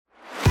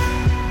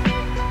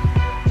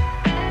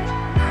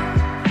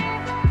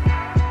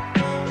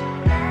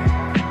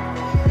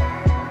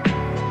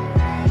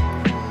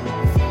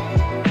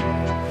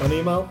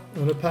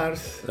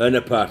parth. Yn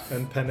y parth.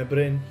 Yn Pen y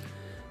Bryn.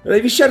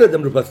 Rai fi siarad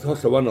am rhywbeth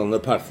holl o wahanol yn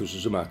y parth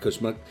wrth yma, cos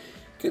mae...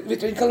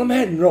 Fydda i'n cael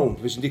ymhen rown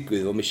beth sy'n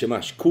digwydd o Misio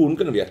Mash. Cwn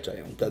gyda fi adra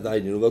iawn, da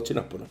ddau nhw fel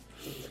ti'n abo nhw.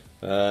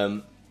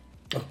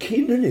 O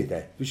cyn hynny de,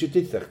 fi eisiau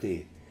deitha chdi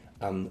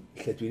am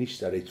lle dwi'n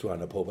eistedd reit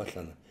rwan a pob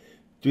allan.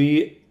 Dwi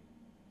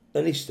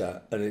yn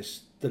eistedd yn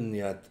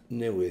estyniad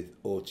newydd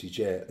o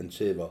TJ yn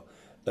Sefo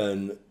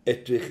yn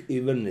edrych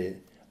i fyny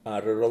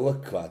ar yr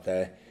olygfa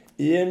de.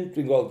 Un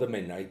dwi'n gweld y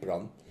Menai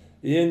bron,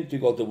 un dwi'n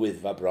gweld y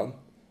Wyddfa bron,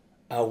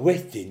 a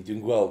wedyn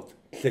dwi'n gweld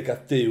lle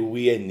gath Duw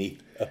i eni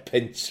y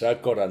pentra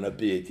goran y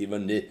byd i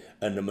fyny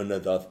yn y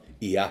mynyddodd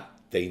ia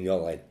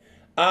Deiniolen.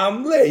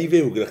 Am le i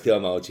fyw gyda chdi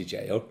yma o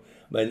TJ, iawn?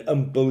 Mae'n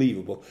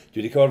unbelievable.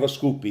 Dwi wedi cyfarfod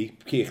Scoopy,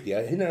 cych di,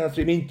 a hynna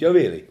nath i'n meindio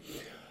fi, really.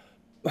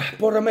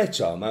 Bore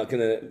meto,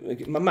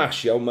 mae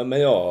Mash iawn,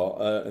 mae o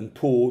yn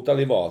pŵ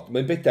dal i fod,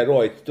 mae'n 4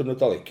 oed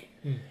diwrnodolig.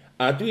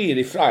 A dwi'n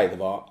ei ffraidd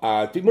efo, a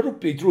dwi'n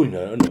rwbi drwy'n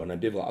yno yn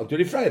bifla, ond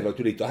dwi'n ei ffraidd efo,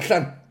 dwi'n reid o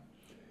allan.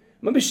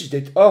 Mae'n bwysig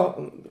dweud,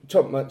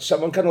 mae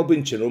safon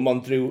canolbwyntio nhw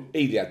mond rhyw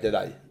eiliad neu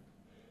ddau.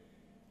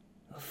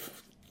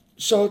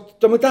 So,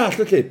 dyma dall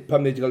o lle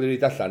pan wedi cael ei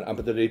reid allan am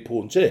bod yn reid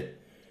pŵn ti.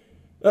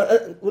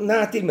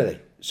 Na dim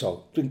meddwl. So,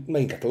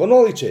 mae'n gadael yn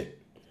ôl i ti.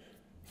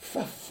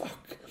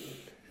 Fuck.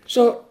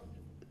 So,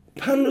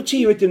 pan o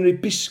ti wedyn rhoi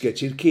biscuit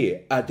i'r ci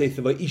a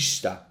deitha fo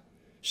ista,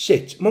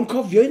 sut? Mae'n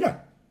cofio hynna.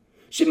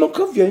 Sut mae'n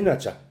cofio hynna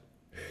ta?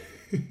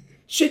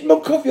 Sut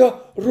mae'n cofio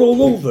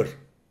roll over?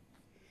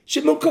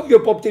 Sut mae'n cofio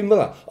bob dim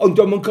fel la?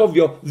 Ond mae'n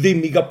cofio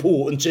ddim i gael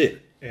pŵ yn ti.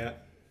 Yeah.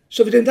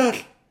 So fi dyn dall.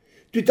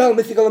 Dwi dal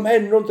methu gael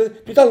ymhen rhwng,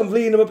 dwi dal yn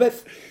flin am y beth.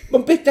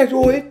 Mae'n 4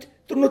 oed,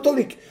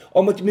 diwrnodolig.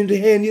 Ond mae di mynd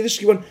rhy hen i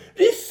ddysgu fo'n.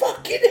 Rhy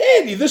ffocin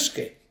hen i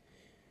ddysgu.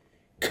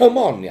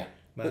 Come on, ia.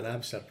 Mae'n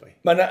amser boi.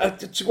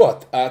 Ti'n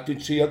gwybod, a dwi'n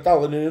trio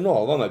dal yn un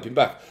ôl fan'na, dwi'n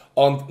bach.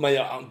 Ond mae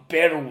o'n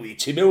berwi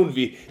tu mewn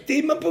fi.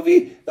 Dim yn bod fi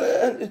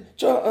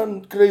yn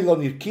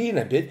greulon i'r ci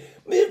neu byd.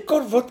 Mae'n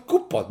gorfod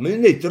gwybod,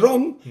 mae'n neud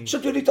wrong. So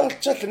dwi'n rhaid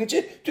allan i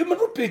ti. Dwi'n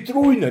mynd rhywbeth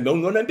drwy'n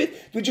mewn o'n byd.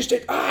 Dwi'n just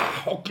dweud,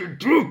 hogyn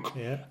drwg.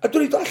 A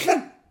dwi'n rhaid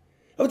allan.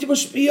 A wedi bod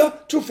sbio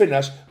trwy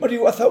ffinas, mae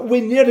rhyw atha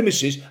wyni ar y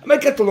misys, a mae'n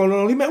gadael o'n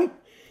ôl i mewn.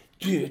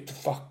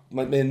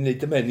 Mae'n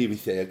neud y menu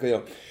weithiau.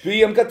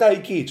 Dwi am gadau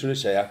ci trwy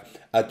nesau,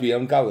 a dwi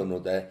am gael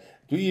nhw, de.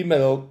 Dwi'n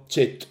meddwl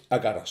tit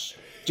ag aros.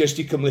 Just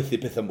i cymlethu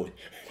pethau mwy.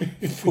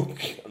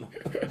 Ffwcio nhw.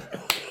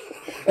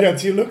 Ia,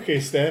 ti'n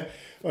lwcus, de.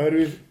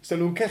 Oherwydd, sy'n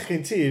nhw'n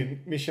cechyn ti,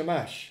 Misio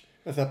Mash,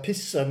 fatha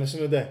pisar nes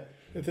nhw, de.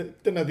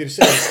 Dyna di'r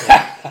sens.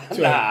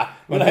 Na.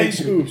 Mae'n haid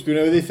Scoops, dwi'n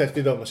newydd eitha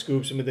chdi do, mae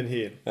Scoops yn mynd yn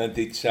hir.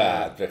 Yndi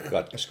tad,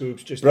 bechod.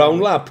 Scoops just... Brown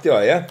Lab, di o,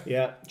 ia?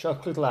 Ia,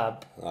 Chocolate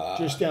Lab.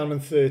 Just down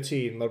yn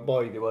 13, mae'r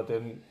boi di bod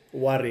yn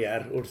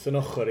wariar wrth yn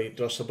ochr i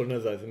dros y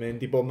blynyddoedd. Mae'n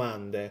di bo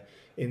man, de.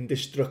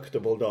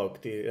 Indestructible dog,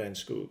 di Ren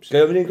Scoops.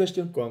 Gai ofyn un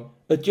cwestiwn? Gwan.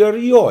 Ydy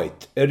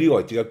erioed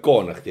di gael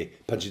gon a chdi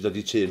pan ti'n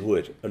dod i tŷ'n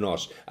hwyr yn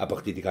os a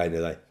bod chdi di cael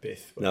ei ddau?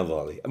 Byth. Na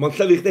foli. A mae'n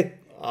llyfu chdi?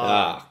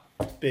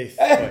 Byth.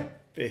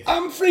 Byth.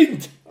 Am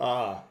ffrind!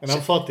 Yn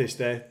anffodus,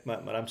 de,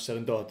 mae'r amser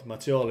yn dod.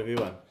 Mae tu ôl i fi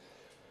wan.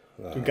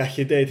 Dwi'n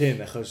gallu deud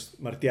hyn achos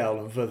mae'r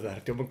diawl yn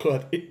fyddar. Dwi'n mynd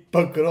clywed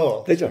bug yn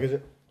ôl.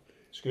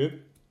 Scoob?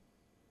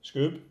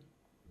 Scoob?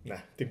 Na,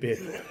 dim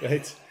byd.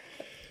 Right?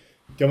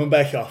 Diolch yn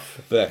bell off.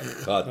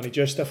 Bechod. O'n i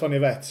just a ffoni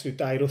vet, dwi'n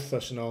 2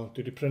 wthnos yn ôl.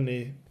 Dwi wedi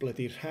prynu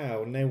bledi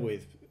rhaw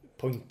newydd,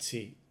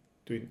 pointy.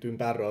 Dwi'n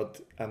barod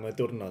am y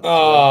diwrnod.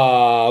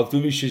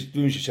 Dwi'n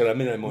eisiau siarad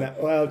mynd mwy.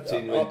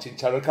 Ti'n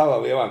taro'r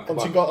calaf i ewan.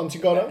 Ond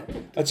ti'n gorau?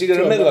 A ti'n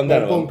gorau meddwl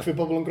amdano fo? Bwnc fi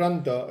bobl yn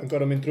gwrando yn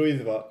gorau mynd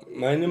drwyddo fo.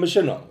 Mae'n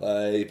emosiynol.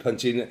 Pan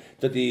ti'n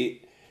dydi...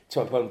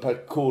 Pan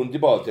cwn di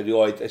bod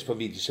erioed, es pan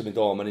fi di symud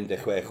o, mae'n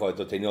 16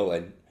 oed o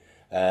Deiniolen,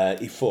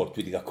 i ffwrdd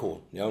dwi wedi cael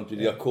cwn. Dwi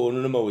wedi cael cwn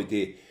yn y mywyd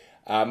i,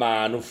 a ma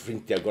nhw'n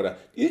ffrindiau gorau.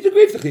 I wedi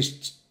gweithio chi,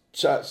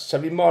 sa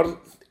fi mor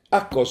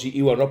agos i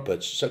Iwan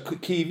Roberts, sa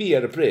ci fi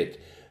ar y pryd,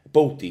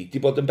 Bowdy, di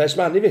bod yn best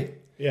man i fi.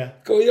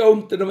 Go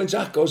iawn, dyna fe'n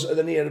agos,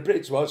 ydyn ni ar y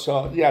pryd, so,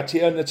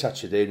 ti yn y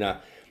tragedy yna.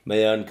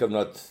 Mae yn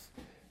cyfnod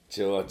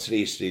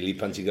trist, really,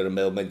 pan ti'n gorau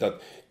meddwl, mae'n dod...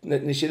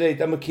 Nes i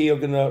ddeud am y ci o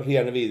gynno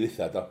rhian y fi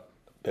ddwytha, do.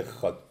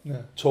 Bechod.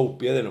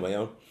 Topi oedd enw fe,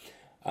 iawn.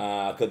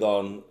 Ac oedd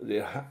o'n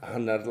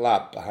hanner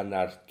lab a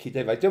hanner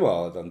cydefaid, dim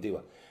oedd o'n diwa.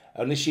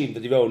 A nes i'n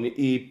dod i fewn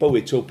i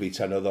bywyd Topi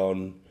tan oedd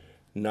o'n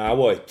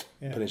 9 oed,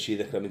 pan nes i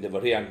ddechrau mynd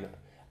efo rhian.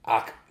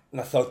 Ac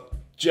nath o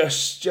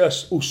just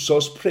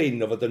wsos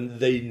prin o fod yn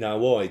 19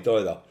 oed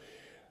oedd o.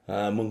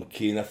 A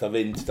monkey nath o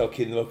fynd do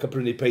cyn efo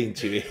cabrynu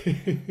peint i fi.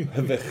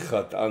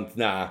 Bechod, ond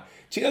na.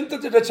 Ti'n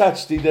dod yn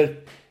attached i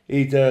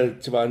dy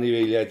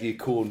anifeiliad i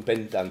cwn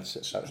bendant.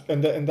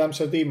 Yn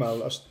amser di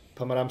mal,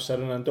 pan mae'r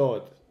amser yna'n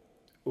dod,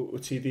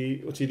 wyt ti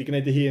di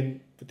gwneud y hun,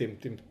 dim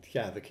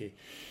lladd y ci.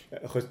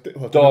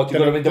 Ti'n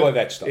gwneud mynd o'i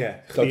vets, do?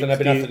 Dyna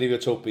beth nath o ni fi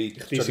o Topi.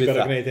 Chdi sy'n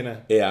gorau gwneud hynna?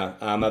 Ia,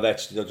 a mae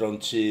vets di dod rown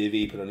tu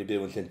fi pan o'n i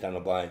byw yn Llundain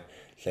o blaen,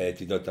 lle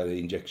di dod ar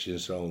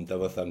injections round, a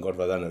fatha'n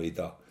gorfod anna fi,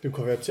 do. Dwi'n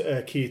cofio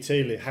ci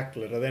teulu,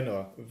 Hagler oedd enw,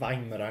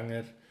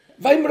 Weimaranger.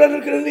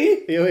 Weimaranger gyda ni?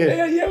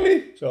 Ie.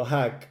 So,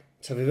 Hag,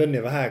 ta fi fyny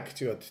efo Hag,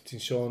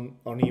 ti'n sôn,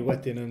 o'n i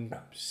wedyn yn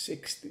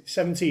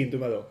 17,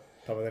 dwi'n meddwl.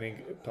 Pan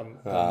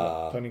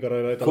ni'n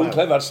gorau roed o Cwn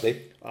clefar, sti.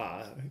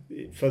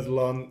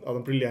 Ffyddlon, oedd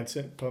yn briliant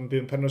pan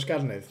bydd yn Penrhos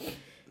Garnedd.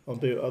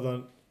 Ond oedd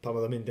o'n, pan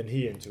oedd o'n mynd yn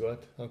hun, ti'n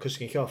gwybod? Oedd o'n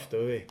cysgu'n llofft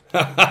o fi.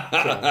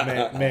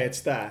 Mets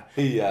da.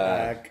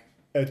 Ac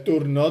y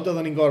diwrnod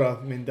oedd ni'n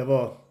gorau mynd â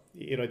fo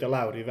i roed o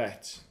lawr i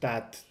vet.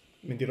 Dad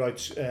mynd i roed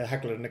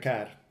hagler yn y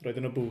car, roed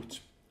yn y boot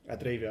a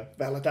dreifio.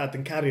 Fel a dad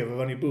yn cario fo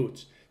fan i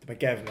boot, dyma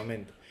gefn o'n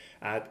mynd.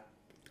 A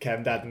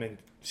cefn dad yn mynd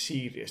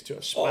serious,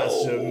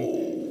 spasm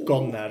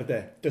gonar, de.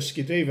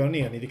 Dysgu dreifio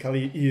ni, o'n i wedi cael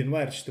un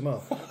wers, dwi'n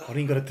meddwl. O'n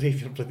i'n gorau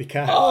dreifio'r bloody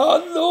car.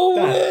 No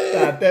way!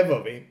 Dad efo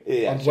fi.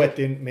 Ond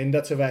wedyn, mynd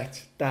at y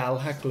vet, dal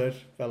hagler,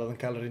 fel oedd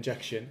yn cael yr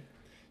injection.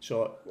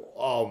 So,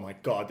 oh my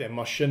god,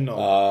 emotional.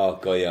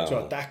 Go iawn.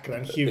 So,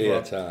 dacra'n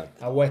llifo.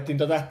 A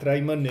wedyn dod adra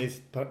i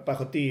mynydd,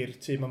 bach o dir,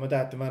 ti mam a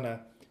dad yma na,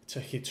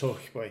 tychu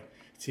twll, boi.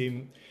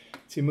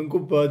 Ti'n mynd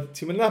gwybod,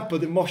 ti'n mynd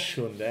nabod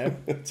emosiwn, de,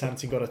 tan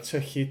ti'n gorau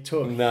tychu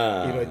twll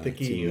i roed y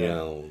gir. Ti'n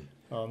iawn.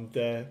 Ond,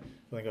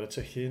 byddai'n gorau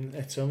tychu'n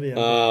eto'n fi.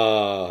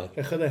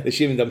 Ech o de? Nes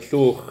i fynd am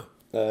llwch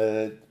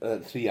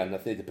Rhian,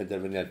 nath neud y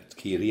penderfyniad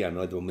ci Rhian,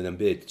 oedd o'n mynd am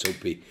byd,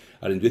 Topi,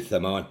 ar un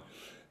dwytha ma wan.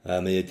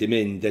 Mae wedi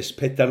mynd ers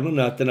 4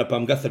 mlynedd, dyna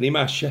pam gathon ni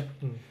mash,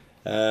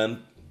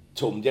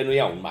 Twm, di enw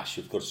iawn mash,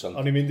 wrth gwrs, ond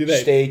o'n i'n mynd i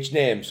ddeud. Stage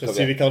names, cofia.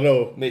 Ti wedi cael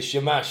row.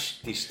 Misha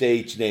Mash di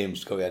stage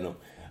names, cofia nhw.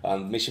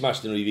 Ond Misha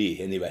Mash dyn nhw i fi,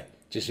 anyway.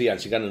 Jyst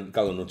Rhian sy'n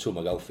galw nhw'n Twm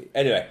a Galfi.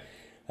 Anyway,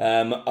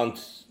 ond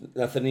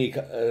nath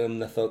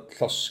o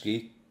llosgi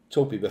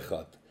Tobi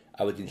bychod,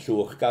 a wedyn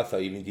llwch gath o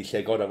i fynd i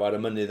lle gorau ar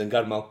y mynydd yn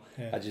Garmal,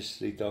 a jyst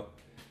reid o.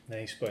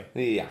 Neis, boi.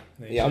 Ia,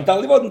 ond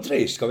dal i fod yn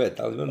treist, cofia,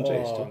 dal i fod yn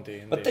treist.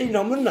 Mae 10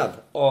 mlynedd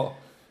o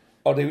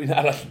rhywun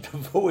arall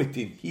yn fywyd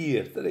i'n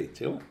hir, dyri,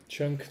 ti'n gwybod?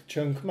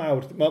 Chunk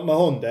mawr. Mae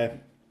hwn, de,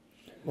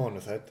 mae hwn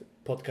oedd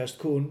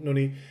podcast cwn, nhw'n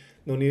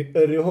ni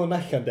yrru hwn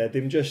allan, de,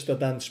 dim just o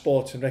dan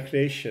sports and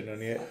recreation,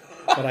 mae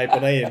rai bod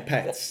na un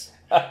pets,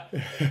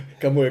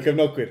 gan mwy o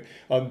gefnogwyr,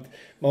 ond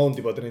mae hwn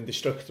di bod yn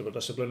indestructible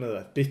dros y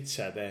blynyddoedd,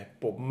 bita, de,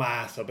 bob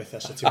math o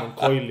bethau sy'n ti'n mynd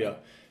coelio.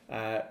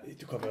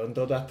 Dwi'n cofio yn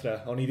dod adra,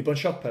 o'n i di bod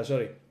yn siopa,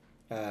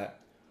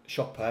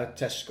 siopa,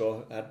 Tesco,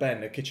 ar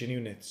ben y kitchen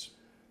units.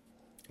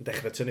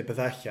 Dechrau tynnu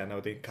peth allan,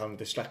 a wedi cael yn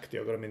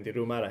distractio, gorau mynd i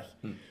rŵm arall.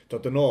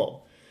 Dod yn ôl,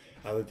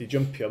 a wedi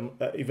jumpio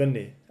i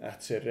fyny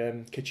at yr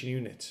kitchen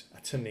unit, a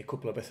tynnu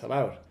cwbl o bethau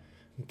lawr.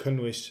 Yn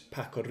cynnwys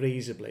pack o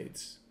razor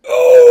blades.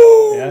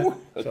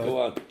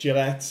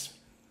 Gillette.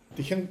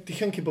 Di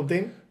chyncu bob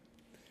dim.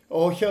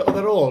 Oedd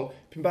ar ôl,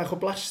 pyn bach o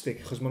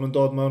blastig, achos maen nhw'n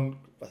dod mewn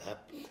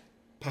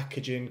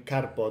packaging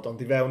cardboard,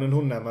 ond i fewn yn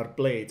hwnna mae'r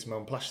blades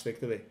mewn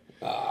plastig, dydi.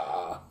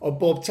 O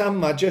bob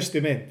tama just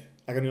i mynd.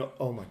 Ac o'n i,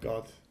 oh my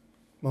god,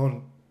 mae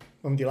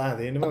hwn di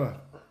laddu yn yma.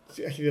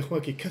 Alli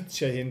ddichmygu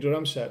cytio hyn drwy'r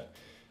amser.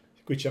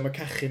 Gwytio am y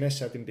cachu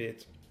nesaf dim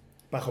byd.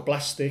 Bach o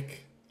blastig,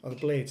 oedd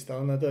y blades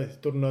dal yna doedd.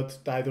 2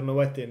 diwrnod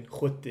wedyn,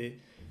 chwydu,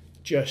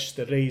 just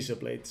y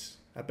razor blades,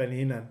 a ben i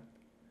hunan.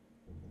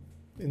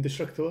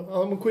 Indestructible.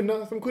 Oedd yn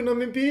cwyno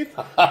am un byd.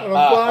 Oedd yn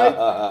blaen.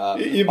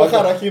 Un bach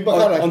arall.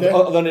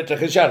 Oedd o'n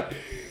edrych yn siarp.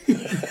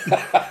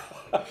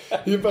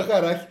 Un bach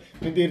arall,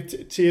 mynd i'r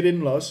tir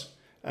in-laws,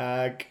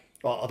 ac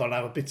oedd o'n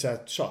arfer bita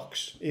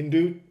socks.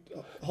 Unrhyw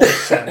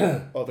hosen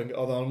oedd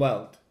o'n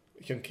weld,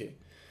 llyncu.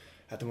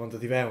 A dyma o'n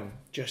dod i fewn,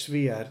 just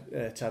fi ar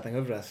tad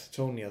anghyfraith,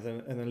 Tony, oedd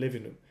yn y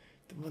living room.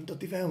 Dyma o'n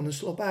dod i fewn yn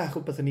slo bach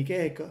o beth yn ei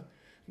geg o.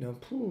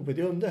 Be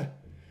di hwn da?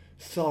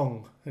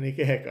 Thong yn ei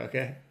geg o,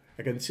 oce?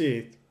 Ac yn tŷ,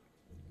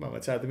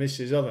 mama tad y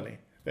missus oedd ni.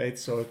 Right,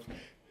 so,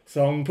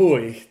 thong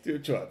pwy,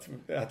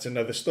 that's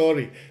another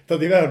story.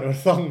 Dod i fewn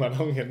o'r thong ma'n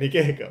hongen yn ei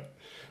geg o.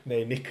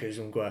 Neu knickers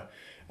yn gwa.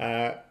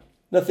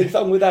 Nothing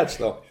thong with that,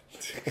 though.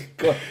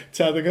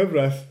 Tad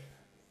anghyfraith.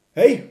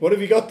 Hey, what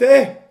have you got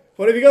there?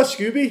 What have you got,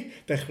 Scooby?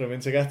 Dechrau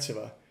mynd ag ato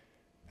fo.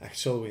 Ac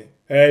sylwi.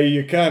 Hey,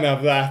 you can't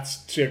have that.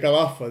 Trio gael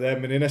off o dde,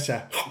 mynd i nesa.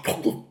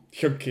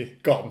 Llyncu,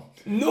 gone.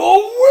 No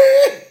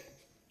way!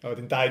 A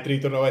wedyn 2-3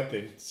 diwrnod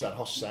wedyn, sa'r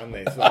hosan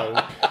neith.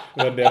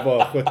 Fyny a fo,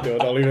 chwydio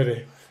yn ôl i fyny.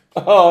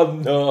 Oh,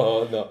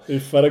 no.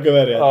 Uffar y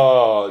gyferiad.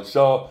 Oh,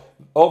 so,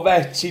 o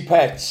vet i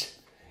pet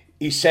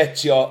i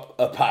setio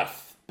y parth.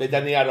 Be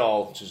da ni ar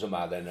ôl, sus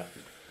yma, dena?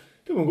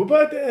 Dwi'n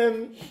gwybod,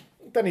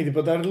 da ni wedi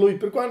bod ar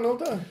lwybr gwannol,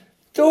 da?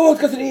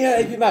 Gathon ni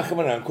eipyn bach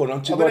yma na'n cwn,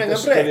 ond ti'n gwybod... Oedden ni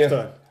angen brec,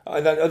 da?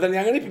 Oedden ni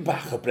angen eipyn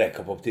bach o brec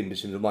o bob dim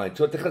beth sy'n ymlaen.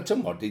 Ti'n dechrau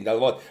tymor, di'n gael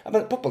fod. A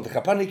mae pobl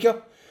dechrau panicio.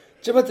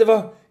 Ti'n bod efo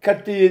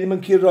Caerdydd ddim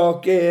yn curo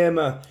gêm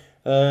a...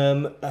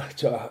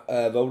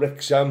 Fel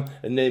Wrexham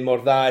yn neud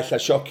mor dda, illa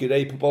sioc i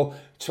rei pobl.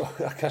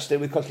 A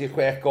Castewydd colli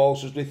 6 gol,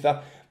 sos dwytha.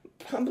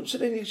 Pam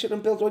sy'n ei eisiau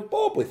yn beld oed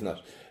bob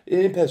wythnos?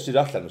 Un peth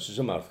sydd allan, os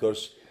yma, wrth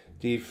gwrs,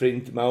 di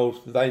ffrind mawr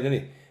ddain yn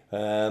ni.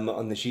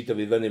 Ond nes i do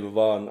fi fyny fo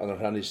fo, ond yn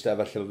rhannu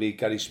stafell efo fi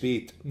Gary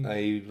Speed,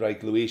 a'i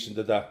wraig Louise yn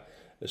dod â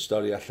y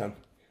stori allan.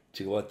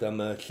 Ti'n gwybod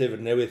am llyfr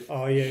newydd?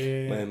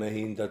 Ie. Mae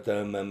hi'n dod,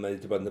 mae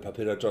wedi bod yn y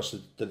papura dros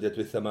y dyddiad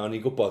dwytha yma, ond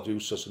i'n gwybod rhyw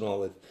wsos yn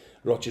ôl,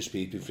 Roger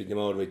Speed, dwi'n ffrindio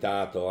mawr o'i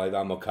dad o, a'i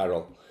fam o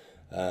Carol,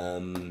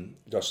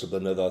 dros y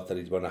blynyddoedd, da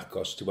ni wedi bod yn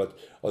acos. Ti'n gwybod,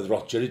 oedd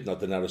Roger hyd yn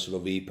oed yn aros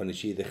efo fi pan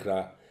nes i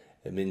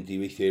ddechrau mynd i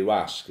weithio i'r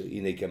wasg,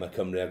 11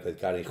 Cymru ac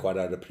oedd Gary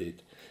chwarae ar y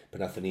pryd. pan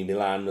nathon ni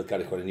Milan, oedd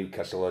Gary chwarae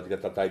Newcastle, oedd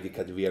gadael 2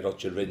 dicad i fi a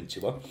Roger Finn,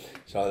 ti'n bo?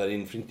 So oedd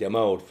e'n ffrindiau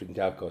mawr,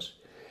 ffrindiau agos.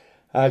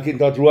 A gyn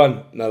dod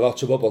rwan, mae lot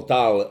o bobl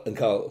dal yn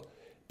cael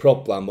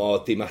problem o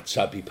dim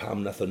atab i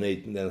pam nath o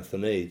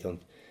wneud,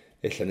 ond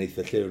illa neith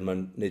y llyfr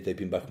mae'n neud ei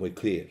byn bach mwy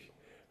clir.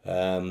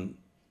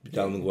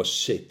 Dal yn gwybod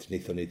sut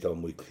neith o wneud o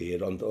mwy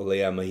clir, ond o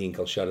leia mae hi'n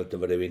cael siarad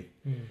efo rhywun.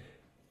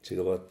 Ti'n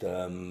gwybod...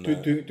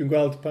 Dwi'n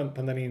gweld pan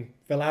da ni'n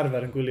fel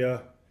arfer yn gwylio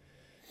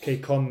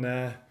Cei Conna,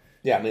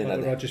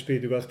 Roger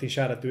Speed, dwi'n gweld chdi'n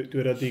siarad,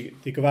 dwi'n rhaid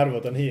i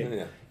gyfarfod o'n hun.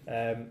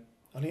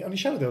 O'n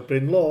i siarad efo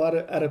Bryn Low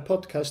ar y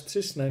podcast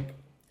Saesneg,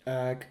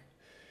 ac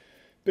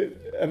y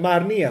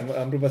marn ni am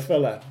rhywbeth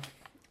fel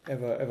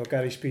efo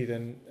Gary Speed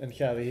yn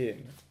lladd ei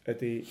hun,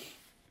 ydy,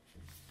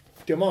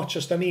 diolch moch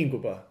os da ni'n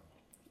gwybod.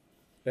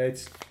 Reit?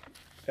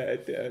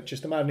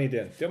 Just y marn ni di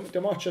yn. Diolch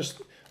moch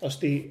os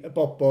di y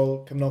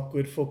bobl,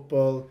 cefnogwyr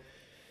ffwtbol,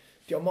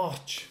 diolch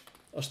moch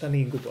os da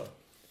ni'n gwybod.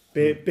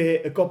 Be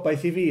y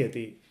gobaith i fi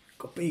ydy,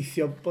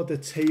 gobeithio bod y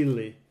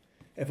teulu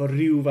efo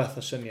rhyw fath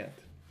o syniad.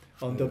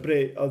 Ond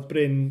oedd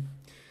Bryn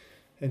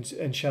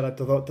yn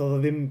siarad, oedd o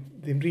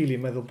ddim rili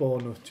meddwl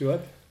bod nhw, ti'n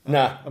gwybod?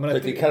 Na,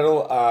 ydy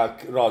Carol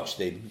ac Rog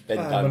ddim,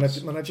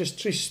 bendant. Mae'na just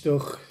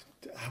tristwch,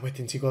 a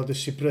wedyn ti'n gweld y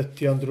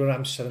sibrydion drwy'r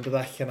amser yn dod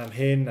allan am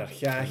hyn a'r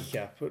llall, a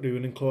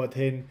rhywun yn clywed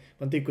hyn.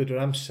 Mae'n digwydd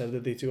drwy'r amser,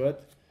 dydy, ti'n gwybod?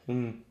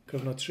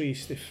 Cyfnod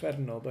trist,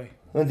 effernol, bai.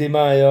 Yndi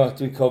mae o,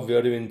 dwi'n cofio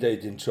rhywun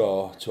deud yn tro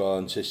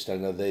yn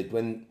Saesneg a dweud,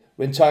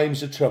 when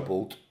times are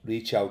troubled,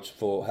 reach out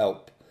for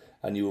help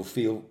and you will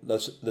feel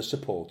the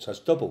support has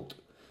doubled.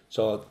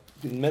 So,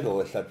 dwi'n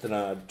meddwl illa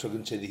dyna tro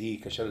gyntaf i hi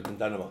cael siarad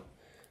amdano fo.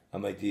 A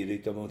mae di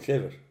reid o mewn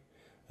llyfr.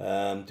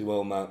 Dwi'n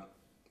meddwl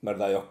mae'r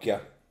ddau ogia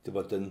wedi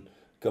bod yn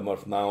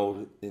gymorth mawr,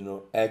 un o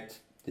Ed,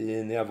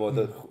 un i afodd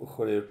y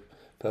chwarae'r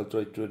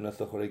pêl-droedwyr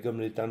nath o chwarae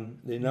Gymru dan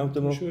 19,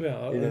 dwi'n meddwl.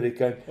 Un o'r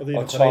ugain. O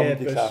Tom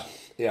di llall.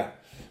 Ia.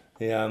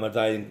 Ia, mae'r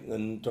ddau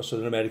yn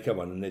drosodd yn America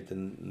fan yn neud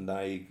yn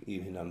ddau i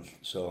hynna'n. Y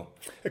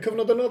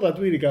cyfnod yn oedda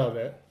dwi wedi gael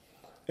fe,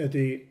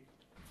 ydy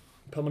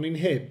pan o'n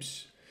i'n Hibs,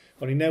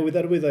 o'n i'n newydd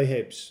arwyddo i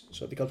Hibs, so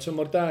wedi cael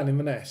tymor da yn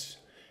Inverness.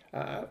 A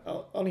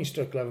o'n i'n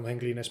stryglo efo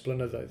Penglin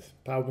blynyddoedd.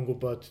 Pawb yn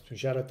gwybod, dwi'n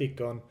siarad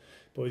digon,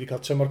 bod wedi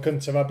cael tymor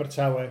cyntaf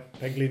Abertawe,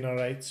 Penglin o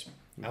reit.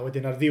 A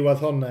wedyn ar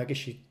ddiwedd honna,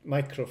 ges i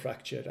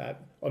microfracture. A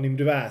o'n i'n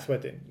rhyfath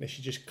wedyn. Nes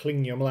i just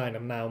clingio ymlaen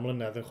am 9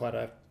 mlynedd yn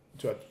chwarae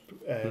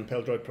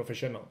pêl-droed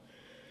proffesiynol.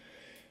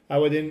 A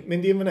wedyn,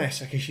 mynd i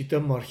Inverness a ges i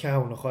dymor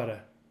llawn o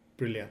chwarae.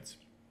 Briliant.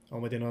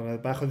 Ond wedyn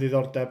o'n bach o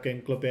ddiddordeb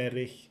gen glwbau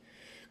eraill.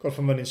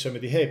 Gorffan fyny'n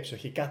symud i Hibs, so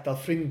chi gadael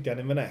ffrindiau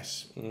yn Inverness.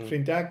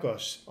 Ffrindiau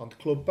agos, ond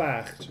clwb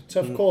bach. So,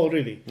 tough call,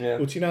 really.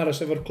 Wyt ti'n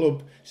aros efo'r clwb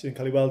sydd yn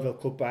cael ei weld fel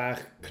clwb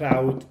bach,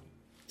 crowd,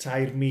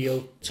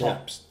 3,000,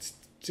 tops,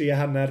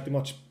 300, dim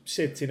ots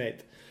sut ti'n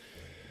neud.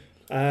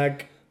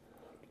 Ag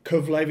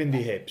cyfle i fynd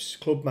i Hibs,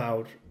 clwb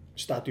mawr,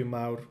 stadiwm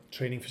mawr,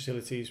 training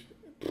facilities,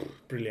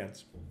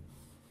 briliant.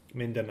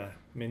 Mynd yna.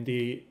 Mynd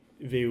i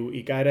fyw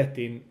i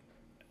Gairedin,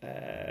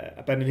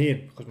 a ben yn hun,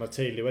 achos mae'r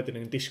teulu wedyn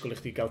yn disgwyl i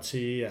chdi gael tŷ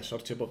a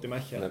sortio bob dim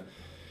allan.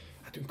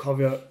 A dwi'n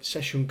cofio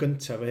sesiwn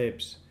gyntaf o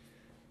Hibs,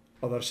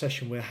 oedd o'r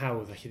sesiwn mwy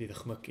hawdd a chi di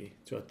ddychmygu.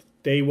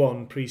 Day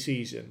 1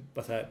 pre-season,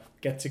 fatha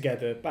get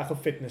together, bach o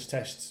fitness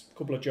tests,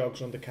 cwbl o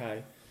jogs ond y cae,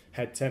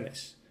 head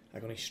tennis,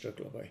 ac o'n i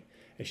stryglo boi.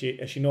 Es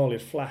i nôl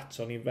i'r flat,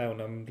 o'n i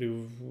fewn am rhyw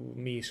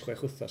mis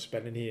 6 wythnos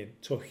ben yn hun,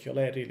 twll o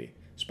le, really.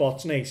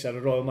 Spots neis ar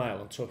y Royal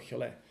Mile, ond twll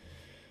o le.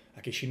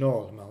 Ac es i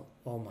nôl, yn meddwl,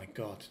 oh my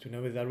god, dwi'n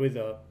newydd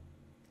arwyddo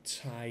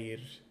 2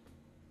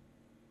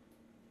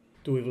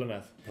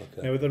 flynedd.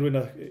 Okay. Newydd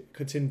arwyddo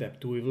cytundeb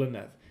 2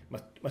 flynedd.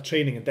 Mae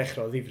training yn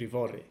dechrau o ddifri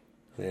fori.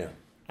 Yeah.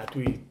 A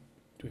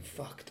dwi'n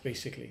fucked,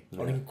 basically.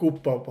 O'n i'n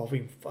gwybod bod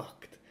fi'n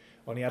fucked.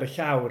 O'n i ar y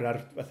llawr ar,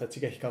 fatha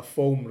ti'n gallu cael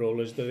foam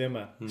rollers dyddi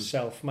yma,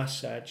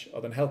 self-massage,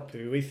 oedd yn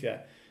helpu fi weithiau,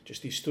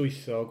 jyst i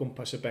stwytho o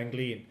gwmpas y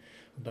Benglin.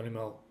 Ond o'n i'n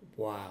meddwl,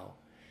 waw.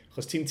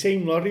 Chos ti'n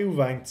teimlo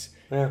rhywfaint,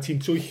 ti'n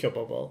twyllio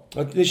bobl.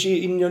 Ond nes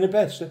i union i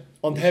beth,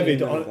 Ond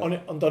hefyd,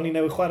 ond o'n i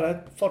newydd chwarae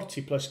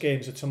 40 plus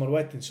games y tymor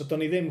wedyn, so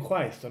do'n i ddim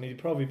chwaith, o'n i wedi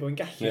profi bod i'n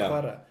gallu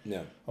chwarae.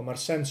 Ond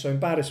mae'r sens o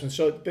embarrassment,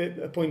 so y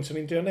pwynt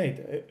o'n i'n drio wneud,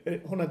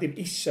 hwnna di'r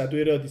isa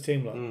dwi erioed i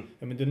teimlo,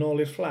 yn mynd yn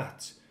ôl i'r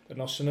fflat, y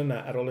noson yna,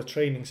 ar ôl y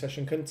training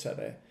session cyntaf,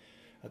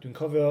 a dwi'n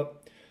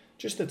cofio,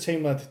 just y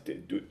teimlad,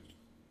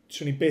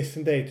 swn i byth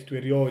yn deud, dwi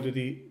erioed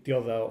wedi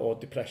diodda o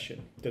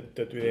depression. Dwi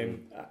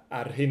ddim,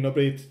 ar hyn o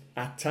bryd,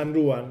 a tan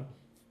rwan,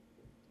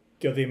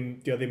 dio ddim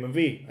yn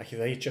fi. Ac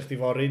iddo hitio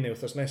chdi fori neu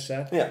wrthos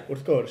nesaf,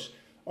 wrth gwrs.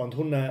 Ond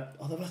hwnna,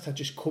 oedd o fatha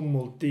jyst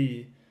cwmwl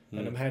di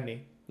yn ymhenni.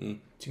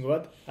 Ti'n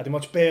gwybod? A dim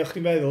ots be o'ch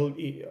ti'n feddwl,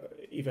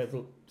 i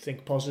feddwl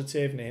think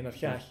positive neu hyn o'r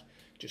llall.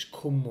 Jyst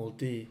cwmwl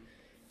di.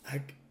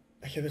 Ac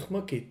eich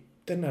ddychmygu,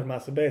 dyna'r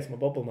math o beth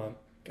mae bobl ma'n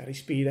Gary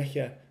Speed eich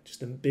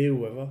jyst yn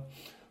byw efo.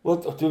 Wel,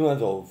 dwi'n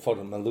meddwl,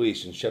 ffordd mae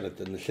Lewis yn siarad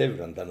yn y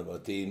llyfr amdano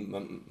fo,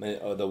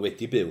 oedd o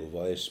wedi byw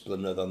fo ers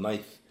blynyddoedd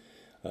maith,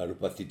 a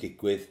rhywbeth i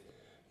digwydd,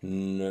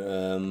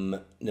 neu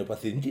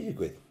rhywbeth i ddim di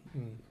digwydd.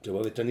 Dwi'n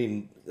meddwl, fydda ni'n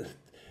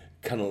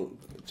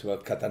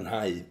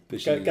cadarnhau.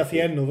 Gath i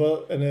enw fo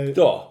yn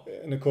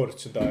y cwrt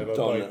yn dod,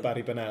 efo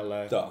Barry Bennell.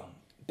 Do.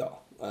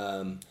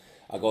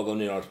 Ac oedd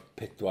o'n un o'r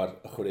 4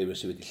 chwaraewyr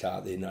sydd wedi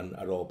lladd un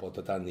ar ôl bod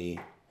o dan ni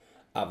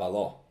afal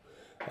o.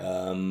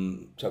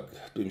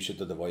 Dwi'n eisiau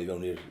dod o fo i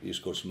fewn i'r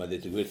sgwrs yma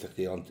ddweud y gwirth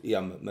chdi, ond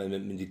ia, mae'n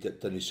mynd i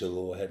dynnu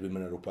sylw oherwydd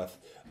mae'n rhywbeth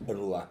yn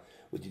rhywle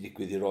wedi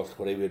digwydd i'r oll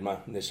chwaraewyr yma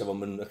nes o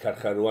yn y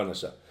carchar rwan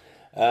nesa.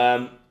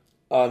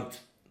 Ond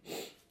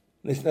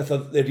nath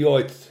o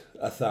erioed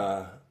atha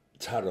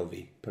taro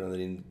fi pan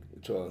oedd yn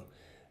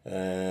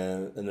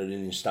yr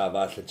un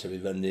stafell yn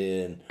tyfu fyny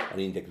yn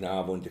 19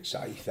 o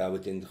 17 a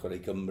wedyn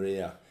chwarae Gymru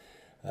a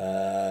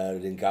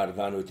yr un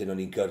garfan wedyn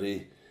o'n i'n gyrru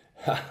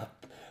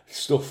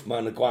stwff ma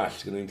yn y gwall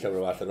gyda ni'n llawer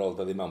o fath ar ôl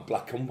dod i mewn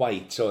black and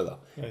white oedd o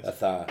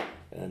atha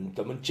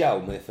dod yn gel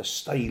mae'n eitha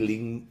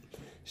styling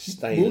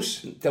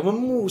mousse? Dyn nhw'n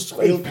mousse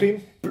Brill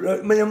cream?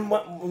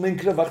 Mae'n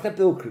cryfach na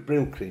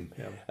brill cream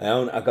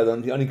ac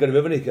o'n i'n gyrru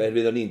fe fyny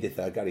oherwydd o'n i'n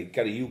ditha Gary,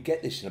 you get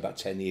this in about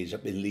 10 years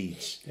up in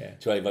Leeds ti'n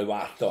fawr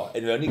wath o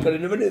o'n i'n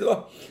gyrru fe fyny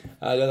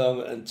ac oedd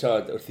o'n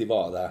wrth i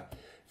fod a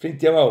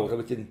ffrindiau mawr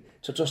a wedyn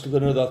dros y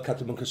blynyddoedd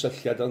cadw mewn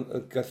cysylltiad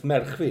gath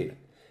merch fi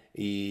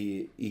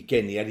i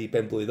geni ar 'i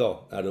benblwydd o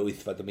ar y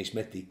 8fed o mis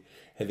Medi.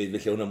 Hefyd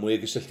felly hwnna mwy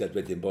o gysylltiad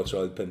wedyn bod tro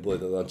oedd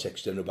benblwydd oedd o'n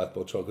textio nhw beth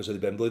bod tro gos oedd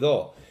 'i benblwydd o.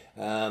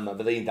 A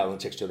fydde i'n dal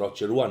yn textio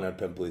Roger rwan ar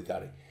benblwydd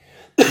Gary.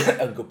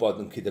 Yn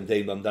gwybod yn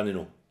cydymdeimlo amdanyn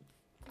nhw.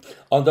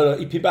 Ond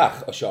oedd ipi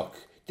bach o sioc.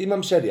 Dim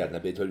amseriad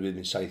na byd oedd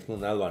wedi mynd 7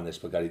 mlynedd wan nes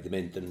bod Gary wedi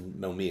mynd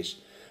mewn mis.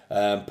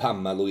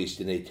 Pam mae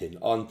Louise wedi gwneud hyn.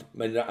 Ond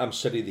mae'n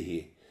amser iddi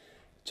hi.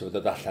 Ti'n bod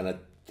dod allan a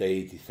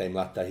deud i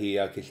theimladau hi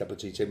ac illa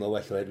bod ti'n teimlo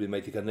well oherwydd mae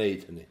wedi cael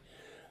gwneud hynny.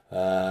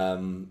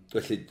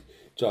 Felly,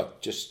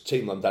 just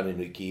teimlo amdanyn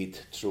nhw i gyd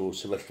trwy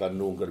sefyllfa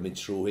nhw'n gorfod mynd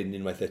trwy hyn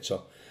unwaith eto.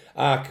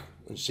 Ac,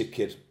 yn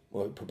sicr,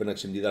 pwy bynnag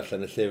sy'n mynd i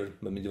ddarllen y llyfr,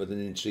 mae'n mynd i fod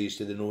yn un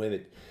trist iddyn nhw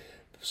hefyd.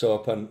 So,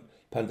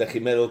 pan da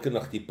chi'n meddwl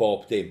gynnwch chi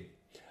bob dim,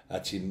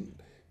 a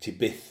ti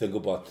byth yn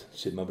gwybod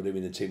sut mae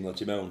rhywun yn teimlo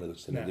ti mewn,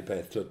 dyna di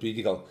peth. Dwi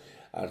wedi cael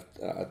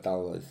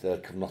ardaloedd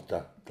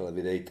cyfnodau, dyle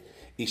fi ddeud,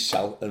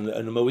 isal yn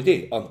y mywyd i,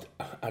 ond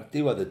ar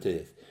diwedd y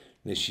dydd,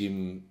 nes i'n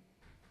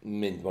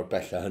mynd mor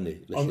bell a hynny.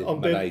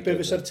 Ond be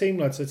fysa'r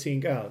teimlad sy'n ti'n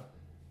gael?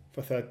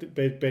 Fatha,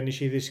 be nes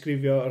i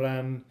ddisgrifio o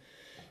ran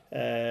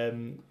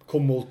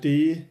cwmwl di?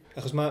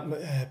 Achos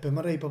be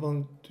mae rei bobl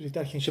yn dwi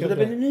darllen llyfr. So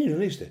beth yn un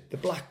o'n eist?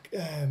 The Black...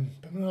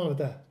 be mae'n olaf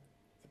da?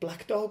 The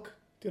Black Dog?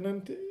 Di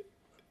hwnna'n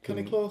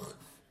canu clwch?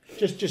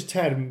 Just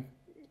term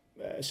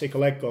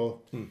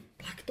seicolegol.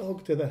 Black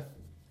Dog, di da?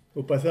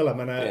 Wbeth yla,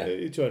 mae'n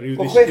rhyw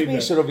ddisgrifio. 6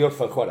 mis ar o fi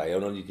orffen chwarae,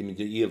 o'n i wedi mynd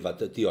i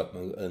irfad y diod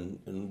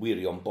yn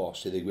wirion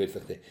bos i ddweud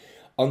gwirth chdi.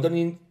 Ond o'n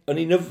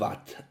i'n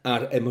yfad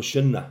ar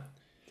emosiynau.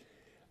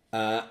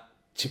 A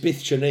ti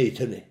byth eisiau gwneud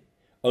hynny.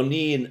 O'n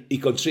i'n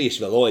igon tris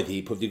fel oedd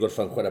hi, pwy wedi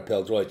gorffan chwarae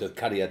pêl-droed oedd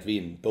cariad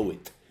fi'n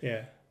bywyd.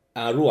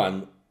 A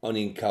rwan, o'n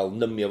i'n cael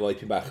nymio fo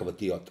ipyn bach efo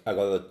diod.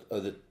 Ac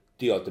oedd y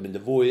diod yn mynd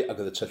yn fwy, ac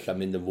oedd y tyllau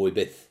yn mynd yn fwy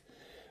byth.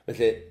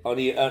 Felly,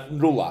 o'n i'n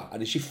rwla, a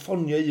nes i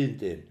ffonio un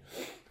dyn.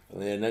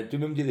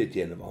 Dwi'n mynd i ddweud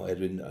i enw fo,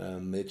 erwy'n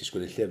wedi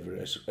sgwini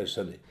llyfr ers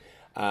hynny.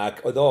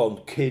 Ac oedd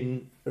o'n cyn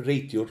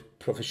reidiwr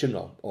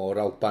proffesiynol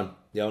o'r Alban.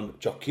 Iawn,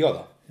 joci oedd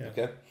o.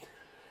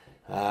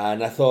 A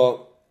nath o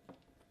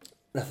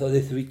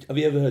ddeud fi, have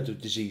you ever heard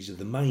of disease of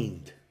the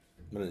mind?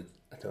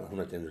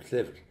 Hwna dyn nhw'r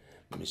llyfr.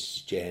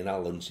 Miss Jane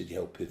Allen sydd wedi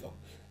helpu fo.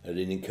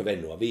 Yr un un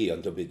cyfenw a fi,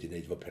 ond o byd i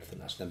wneud fo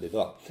perthynas na'n byd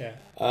fel.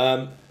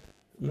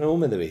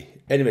 Nw'n meddwl fi.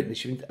 Anyway,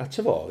 nes i fynd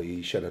ato fo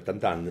i siarad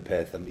amdan y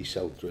peth am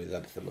iseldrwydd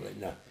a beth am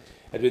yna.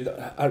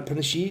 Pan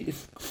nes i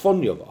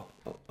ffonio fo,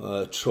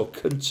 tro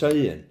cyntaf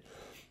un,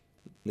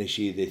 nes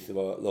i ddeud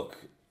fo, look,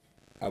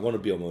 I want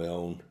to be on my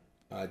own.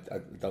 I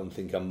don't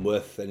think I'm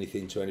worth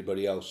anything to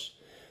anybody else.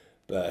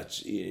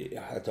 But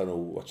I don't know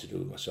what to do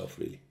with myself,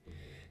 really.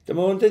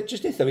 Dyma o'n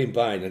just eitha fi'n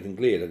blaen ac yn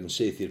glir ac yn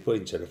syth i'r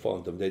pwynt ar y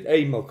ffond. Dwi'n dweud,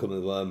 hey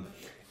Malcolm,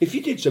 if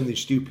you did something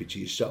stupid to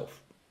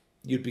yourself,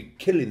 you'd be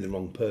killing the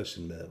wrong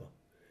person, medda.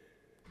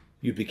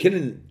 You'd be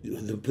killing,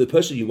 the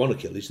person you want to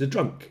kill is the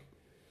drunk.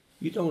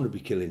 You don't want to be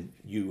killing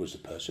you as a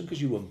person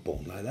because you weren't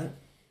born like that.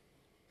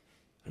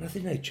 And I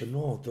think na'n eich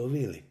nod o,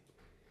 really.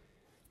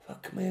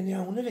 Fuck, mae'n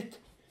iawn hefyd.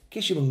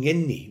 Ges i fy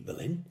ngeni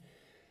fel hyn.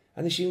 A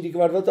nes i wedi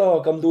gyfarfod o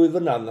am 2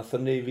 flynedd, nath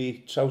o'n neu fi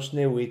traws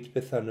newid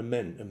bethau yn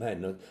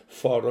ymhen,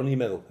 ffordd o'n i'n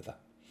meddwl pethau.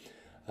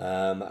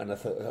 A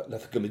nath o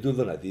gymryd 2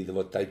 flynedd i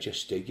ddefod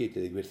digestio i gyd,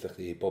 iddi gwirthio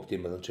chdi, bob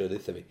dim oedd o'n trio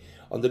ddeitha fi.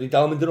 Ond o'n i'n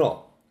dal yn mynd yn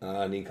ôl,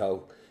 a ni'n cael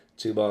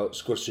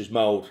sgwrsus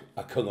mawr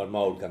a cyngor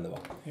mawr ganddo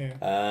fo.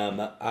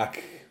 Ac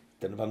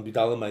dyna pan dwi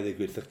dal yma i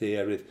gwirthio chdi,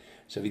 erwydd,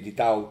 so fi wedi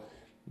dal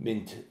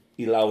mynd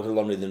i lawr y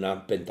lonydd yna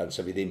bendant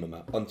sa fi ddim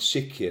yma. Ond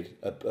sicr,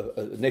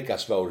 y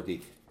negas fawr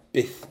ydi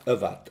byth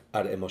yfad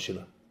ar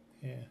emosiynau.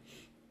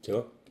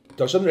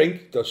 Dos yn ring,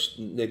 dos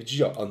neb ti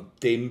sio, ond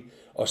dim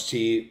os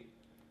ti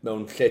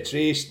mewn lle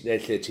trist, neu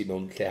lle ti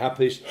mewn lle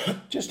hapus,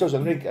 just dos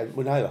yn ring, a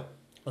mwynhau o.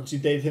 Ond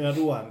ti'n deud hynna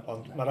rwan,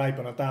 ond mae rai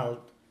bod yna dal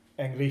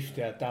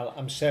enghreifftiau, dal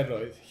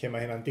amseroedd lle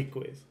mae hynna'n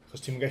digwydd.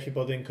 Chos ti'n gallu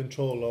bod in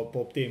control o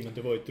bob dim yn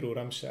dyfwyd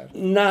drwy'r amser.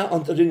 Na,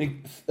 ond yr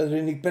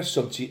unig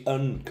berson ti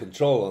yn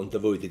control o'n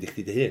dyfwyd ydy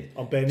chdi dy hun.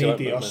 Ond be ni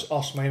di, os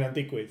mae hynna'n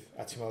digwydd,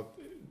 a ti'n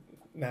meddwl,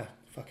 na,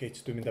 fuck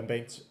it, dwi'n mynd am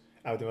beint.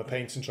 a wedyn mae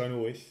peint yn troi'n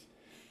 8,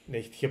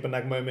 neu lle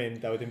bynnag mae'n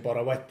mynd, a wedyn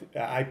bore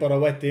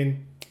wedyn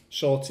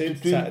sorted,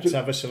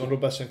 ta fysa fo'n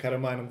rhywbeth sy'n cael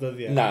ymlaen am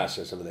dyddiau? Na,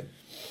 sa fydden.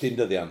 Dim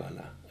dyddiau yma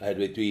na.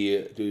 Oherwydd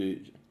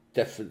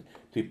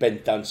dwi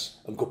bendant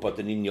yn gwybod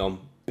yn union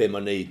be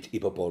mae'n neud i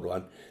bobl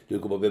rwan.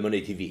 Dwi'n gwybod be mae'n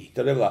neud i fi.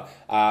 Dyna fel.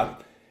 A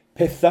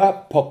pethau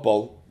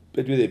pobl,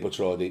 be dwi'n dweud bod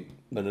tro ydi,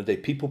 maen nhw'n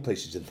dweud people,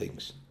 places and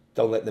things.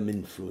 Don't let them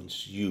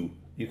influence you.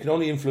 You can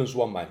only influence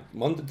one man.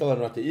 Mae'n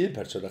dylan nhw at un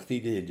person a chdi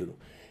di hyn dyn nhw.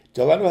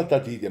 Dylan nhw at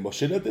di di,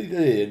 emosiwn at di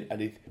hyn, a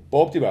ni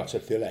bob dim at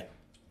syrthio le.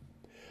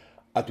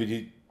 A dwi wedi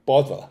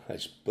bod fel,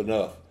 ys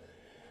blynedd.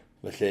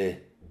 Felly,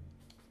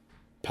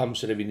 pam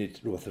sy'n ei fi wneud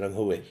rhywbeth yn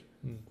anghywir?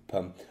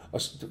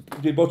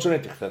 Dwi'n bod tro'n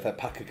edrych fatha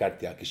pac y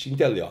gardia, ges i'n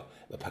delio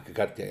y pac y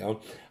gardia, iawn.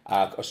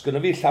 Ac os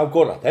gynnu fi llaw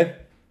gorau,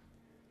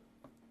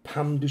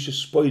 pam dwi eisiau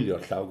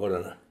sboilio'r llaw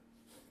gorau yna?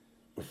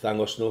 Wrth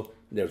ddangos nhw,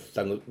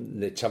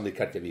 neu taflu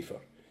cardia fi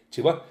ffwr.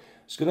 Ti'n gwybod?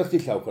 Os gynnu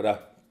chdi llaw gorau,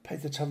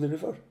 paid y taflu fi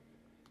ffwr.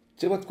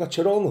 Ti'n gwybod,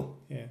 gwachio rôl nhw?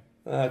 Ie.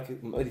 Ac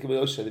wedi cymryd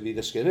oesoedd i fi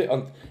ddysgu hynny,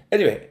 ond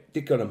anyway,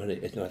 digon am hynny.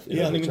 Ie,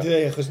 ni'n mynd i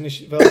ddweud, achos fel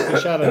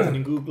ni'n siarad,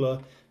 ni'n googlo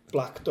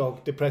Black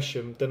Dog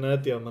Depression, dyna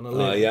ydi o, mae'n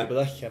lyfr,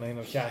 bydd allan a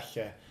un o'r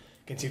llall.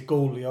 Gen ti'r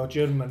goalie o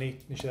Germany,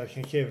 nes i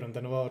ddechrau'n llyfr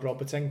amdano fo,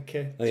 Robert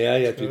Enke.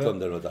 Ie, dwi'n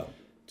gondar nhw dal.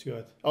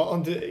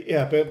 Ond, ie,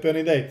 be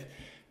o'n i'n dweud,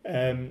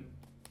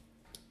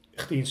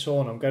 chdi'n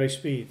sôn am Gary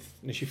Speed,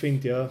 nes i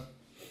ffeindio,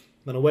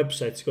 mae'n o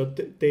website, ti'n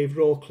gwybod, Dave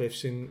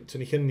Rawcliffe sy'n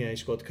tynnu lluniau i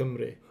Sgwad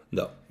Cymru.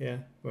 No. Ie,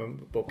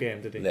 bob gêm,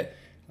 dydy. Ne.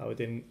 A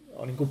wedyn,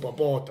 o'n i'n gwybod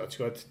bod o,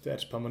 ti'n gwybod,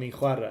 ers pan o'n i'n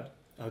chwarae.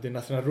 A wedyn,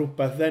 nath yna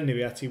rhywbeth ddenni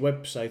fi at i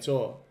website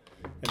o.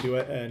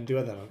 Yn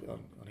diweddar,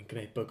 o'n i'n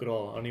gwneud bug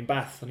roll. O'n i'n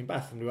bath.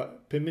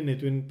 5 munud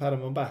dwi'n para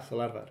mewn bath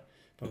fel arfer.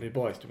 Pan dwi'n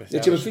boeth, dwi'n beth i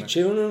aros. Ti'n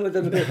ffitio hwnnw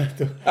yn y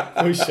byd?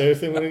 Pwysau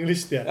wrth ymwyr yng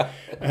Nghristia.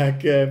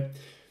 Ac,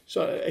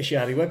 so, eisiau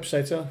ar ei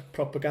website o,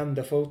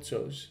 propaganda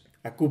photos,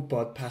 a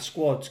gwybod pa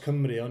squads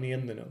Cymru o'n i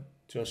ynddyn nhw.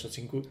 So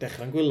ti'n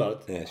dechrau'n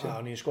gwylod,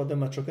 o'n i'n sgwad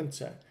yma tro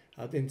cyntaf.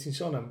 A wedyn ti'n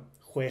sôn am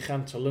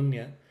 600 o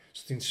lyniau.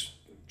 So ti'n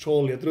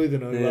trolio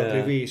drwyddyn nhw i weld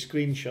rei fi,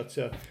 screenshot.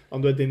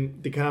 Ond wedyn,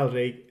 di cael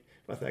rei,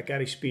 fatha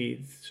Gary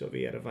Speed, so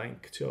fi ar y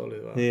fainc tu ôl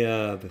iddo. Ie,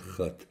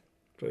 bychod.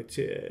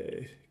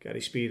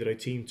 Gary Speed roi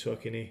team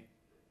talk i ni.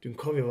 Dwi'n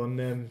cofio fo'n,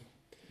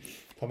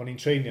 pan o'n i'n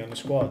treinio yn y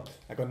squad,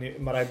 ac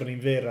mae rhaid bod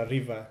ni'n fyr ar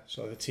rifa,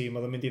 so oedd y tîm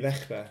oedd yn mynd i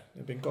ddechrau,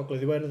 yn by'n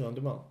gogledd i werdd o'n,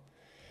 dwi'n meddwl.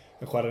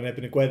 Yn chwarae yn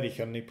ebyn y gweddill,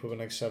 ond ni pwy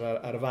fynnag sy'n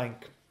ar y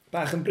fainc.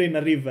 Bach yn bryn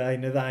ar rifa,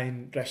 un y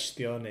ddain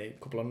restio, neu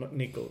cwbl o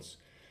niggles.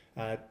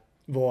 A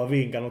fo a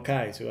fi'n ganol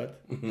cae, ti'n gwybod?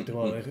 Dwi'n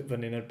meddwl,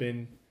 fyny'n erbyn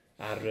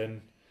Aaron,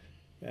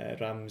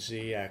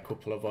 Ramsey a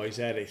cwpl o boes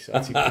eraill. So,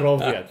 ti'n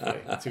profiad,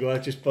 ti'n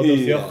gwybod, jyst bod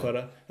wrth i ochr.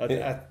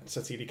 A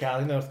so ti wedi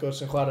cael hynna wrth gwrs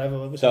yn chwarae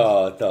efo?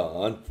 Do,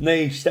 ond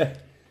neis, de.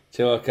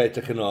 Ti'n gwybod, cael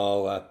edrych yn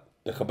ôl, a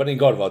bechod bod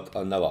ni'n gorfod,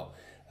 ond na fo.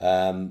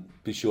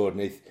 Bydd siwr,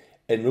 wneud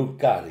enw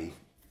Gary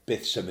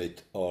byth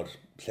symud o'r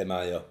lle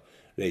mae o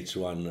reit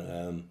rwan.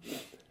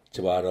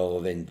 Ti'n gwybod, ar ôl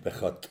o fynd,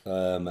 bechod,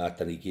 a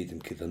da ni gyd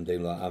yn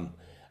cydymdeimlo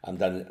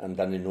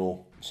amdanyn nhw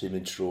sy'n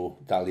mynd trwy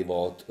dal i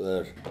fod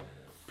yr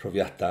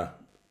profiadau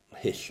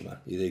hyll yma,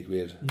 i ddweud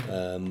gwir,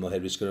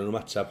 oherwydd sgynnon nhw'n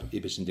matab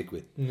i beth sy'n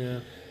digwydd.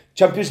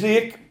 Champions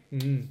League,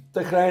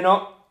 dechrau heno.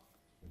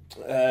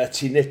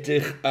 Ti'n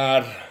edrych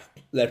ar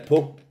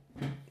Lerpwl,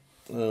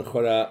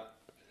 chwarae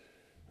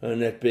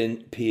yn erbyn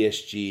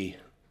PSG.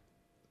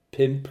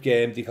 5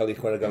 gêm di cael ei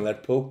chwarae gan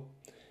Lerpwl,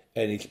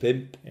 ennill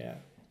 5.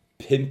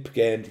 5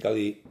 gêm di cael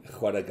ei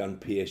chwarae gan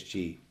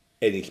PSG,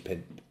 ennill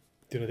 5.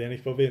 Dwi'n wedi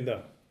ennill bob un, do?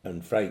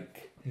 Yn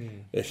Ffrainc.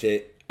 Felly,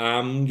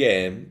 am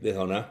gêm, fydd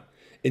hwnna.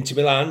 Inter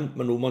Milan,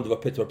 maen nhw mond efo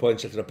 4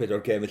 pwynt allan o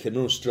 4 gêm, felly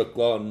nhw'n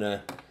stryglo yn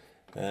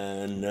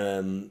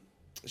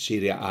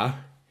Serie A.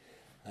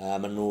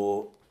 Maen nhw,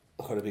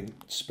 chwarae fi'n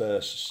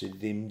Spurs sydd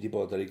ddim di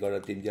bod ar ei gorau,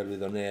 dim di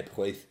arwyddo neb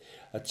chwaith.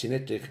 A ti'n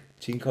edrych,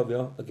 ti'n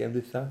cofio y gêm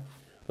dwytha?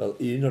 Wel,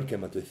 un o'r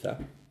gemau dwytha,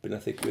 bydd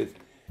nath ddigwydd.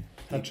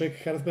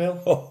 Hat-trick Gareth Bale?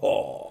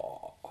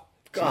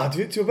 God,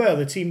 ti'n gwybod,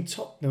 oedd y tîm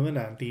Tottenham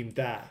yna yn dîm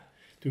da.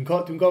 Dwi'n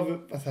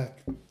gofio, fatha,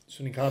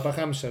 swn i'n cael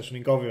bach amser,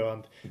 swn i'n gofio,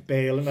 ond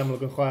Bale yn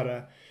amlwg yn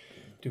chwarae.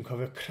 Dwi'n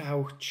cofio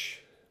Crouch,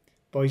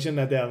 boys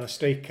yna de, oedd y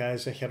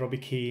streikers, eich Robbie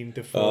Keane,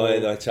 Defoe.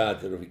 Oedd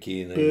tad Robbie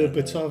Keane.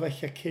 Berbatov,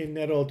 eich cyn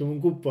ar ôl, dwi'n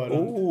gwybod.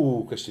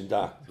 Cwestiwn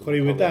da.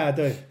 Chwaraewyr da,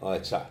 dwi?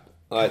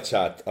 Oedd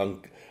tad,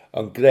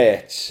 ond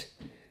gret,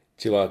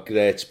 ti'n gwybod,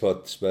 gret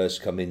bod Spurs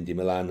cael mynd i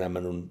Milan a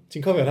maen nhw'n...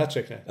 Ti'n cofio'r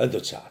hat-trick ne?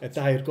 Ynddo tad. Y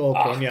 2 gol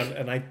bron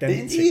yn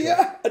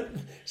identical.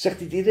 Sa'ch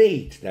ti di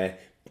reid, ne?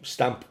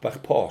 Stamp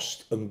bach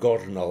post yn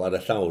gornol ar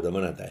y llawr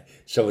yma yna, de.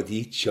 So wedi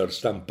itio'r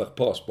stamp bach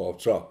post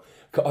bob tro.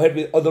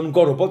 Oherwydd, oedd o'n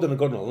gorfod bod yn y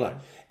gornol yna.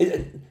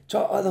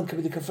 Oedd o'n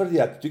cymryd y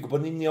cyffyrddiad, dwi'n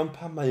gwybod yn union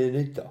pam mae yn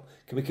neud o.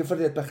 Cymryd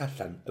cyffyrddiad bach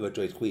allan efo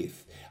drwy'r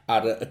chwith.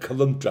 Ar y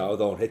cyflymdra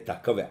oedd o'n rhedag,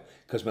 cofio.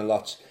 Cos mae'n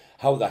lot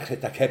hawddach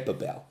rhedag heb y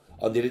bel.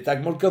 Ond i'r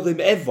rhedag mor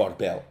gyflym efo'r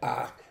bel a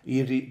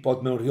i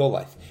bod mewn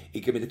rheolaeth.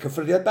 I gymryd y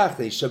cyffyrddiad bach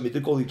neu symud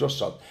y gol i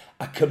drosodd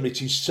a cymryd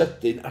ti'n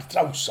sydyn ar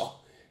draws o.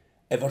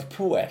 efo'r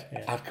pŵer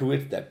a'r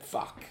cywirdeb,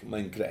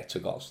 mae'n gret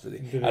o gols,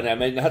 dydi. A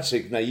mae'n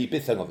hat-trick na I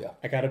byth yn ofio.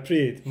 Ac ar y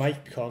pryd,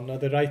 Maicon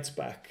oedd y right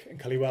back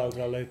yn cael ei weld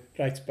fel y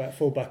right back,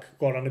 full back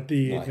goron y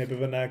byd, neu be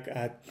bynnag,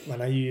 a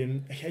mae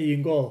yna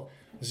un gol.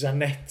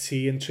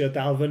 Zanetti yn trio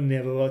dal fyny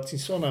efo fo,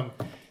 ti'n sôn am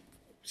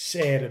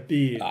ser y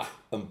byd.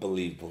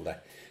 Unbelievable, de.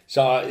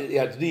 So,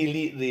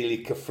 really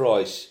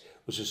cyffroes.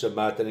 Wrth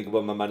yma, da ni'n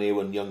gwybod mae Man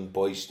U yn young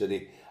boys, dydi,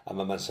 a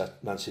mae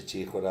Man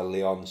City chwarae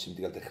Leon sy'n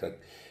wedi cael dechrau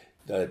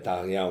da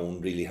iawn,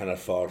 really, hanner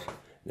ffordd,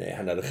 neu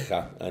hanner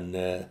ucha yn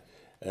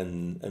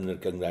y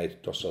gyngrair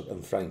drosodd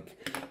yn Ffrainc.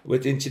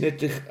 Wedyn, ti'n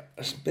edrych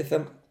beth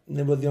am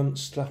newyddion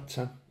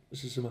Zlatan,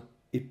 wrth yma,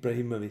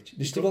 Ibrahimovic.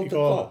 Nes ti weld y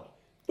gol?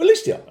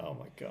 Welis ti o? Oh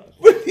my god.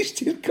 Welis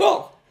ti'r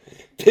gol?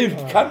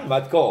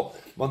 500 gol.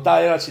 Mae'n da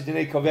eraill sydd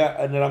wedi'i cofio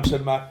yn yr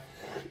amser yma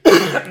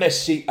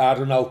Messi a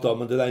Ronaldo,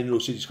 mae'n dweud nhw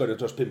sydd wedi sgorio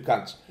dros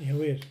 500. Ie,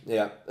 wir.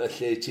 Ie,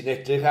 felly ti'n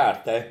edrych ar,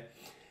 de.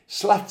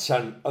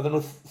 Zlatan, oedden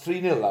nhw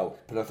 3-0 lawr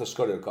pan oedd o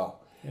sgorio'r gol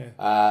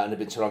yn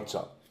ebyn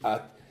Toronto. A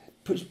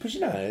pwy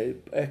sy'n na?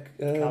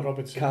 Carl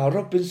Robinson. Carl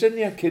Robinson,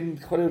 ie, cyn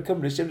chwarae'r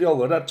Cymru sy'n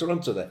reolwr ar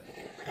Toronto, de.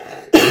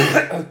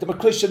 Dyma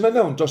Cloiser mewn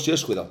mewn dros I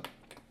ysgwydd o.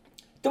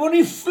 Dyma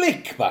ni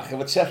flic bach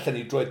efo tu allan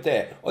I droed de.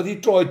 Oedd I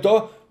droed o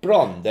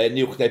bron, de,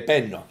 niwch de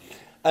benno,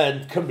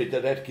 yn cymryd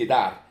yr ergyd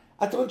ar.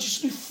 A dyma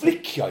jyst ni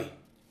flicio I.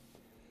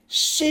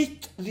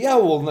 Sut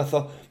ddiawl nath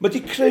o? Mae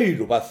di creu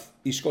rhywbeth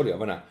I sgorio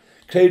fyna.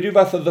 Creu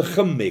rhywbeth o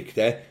ddychymig,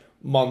 de,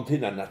 mond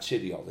hynna'n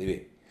naturiol I fi.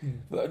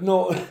 No,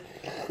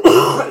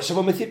 so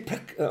mae'n methu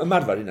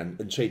ymarfer hynna'n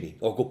yn treini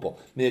o gwbl.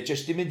 Mae'n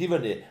jyst I mynd I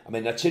fyny, a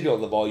mae'n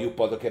naturiol o fo I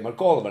wybod, oce, mae'r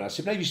gol yma,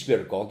 sy'n rhaid I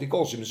sbio'r gol, di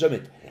gol sy'n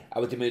symud.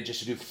 A wedyn mae'n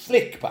jyst rhyw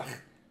flic bach.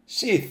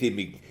 Sydd I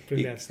mi...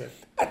 Brilliant,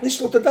 Steph. A nes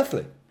lwyd yn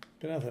dathlu?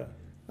 Be nath o?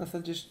 Nath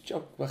o'n just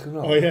jog bach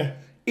yn ôl. O, ie.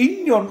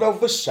 Union fel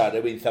fysa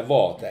rhywun eitha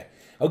fod, e.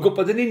 O'n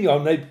gwybod yn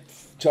union, neu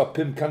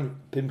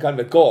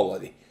 500 gol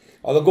oedd I.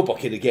 Oedd o'n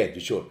gwybod cyn y gem,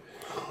 dwi'n siŵr.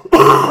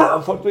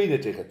 Ond ffordd dwi'n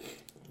edrych.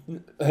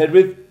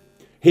 Herwydd,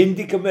 hyn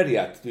di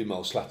cymeriad, dwi'n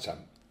meddwl,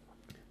 Zlatan.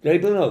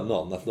 Rhaid blynedd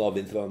nôl, nath o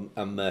fynd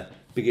am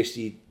bygest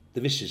I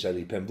dyfusus ar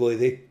I pen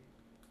blwydd I.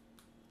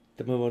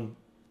 Dyma fo'n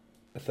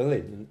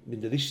athalyn,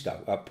 mynd y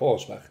ddistaw, a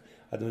pos bach.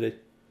 A dyma dweud,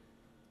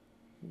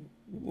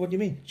 what do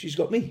you mean? She's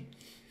got me.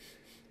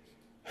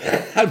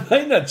 A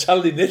mae hynna'n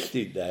talu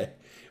nellid, de.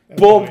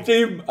 Bob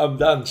dim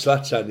amdan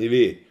Zlatan I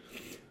fi.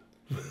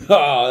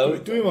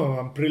 Dwi'n meddwl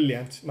mae'n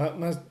briliant.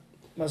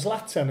 Mae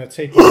Zlatan y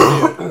teip o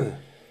fyr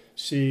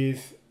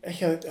sydd...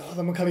 Oedd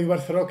o'n cael ei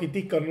werthorogi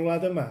digon yn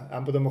wlad yma,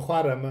 am bod o'n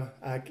chwarae yma.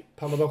 Ac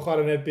pan oedd o'n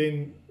chwarae yn erbyn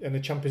yn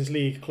y Champions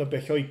League,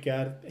 clybau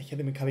Lloegr, eich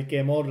ddim yn cael ei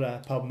gem ora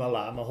pawb yma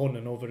la, mae hwn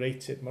yn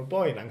overrated. Mae'r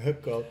boi yn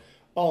anghygol.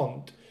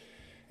 Ond,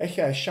 eich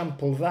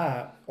esiampl dda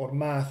o'r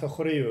math o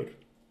chwaraewr,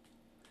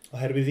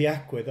 oherwydd I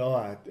agwedd o,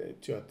 a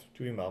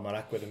dwi'n meddwl mae'r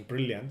agwedd yn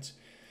briliant.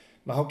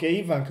 Mae hogiau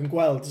ifanc yn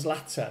gweld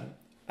Zlatan,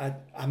 a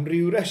am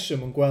ryw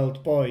reswm yn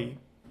gweld boi,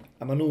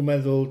 a maen nhw'n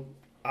meddwl,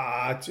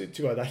 ti'n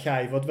gwybod,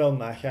 allai fod fel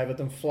yna, allai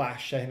fod yn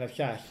flash a hyn a'r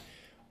llall,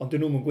 ond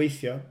dyn nhw'n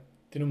gweithio,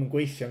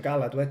 yn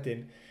galad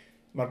wedyn.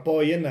 Mae'r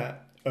boi yna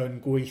yn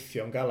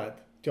gweithio yn galad.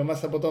 Diolch yn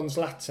fatha bod o'n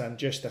Zlatan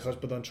just achos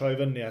bod o'n troi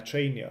fyny a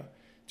treinio.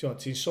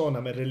 Ti'n sôn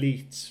am yr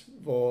elite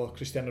fo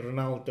Cristiano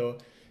Ronaldo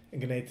yn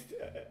gwneud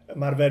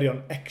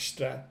ymarferion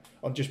extra,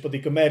 ond jyst bod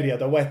ei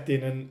gymeriad a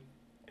wedyn yn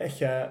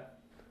eich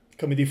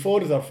cymryd I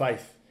ffwrdd o'r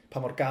ffaith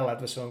pa mor galad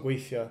fysa fo'n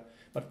gweithio.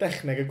 Mae'r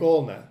dechneg y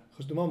gol na,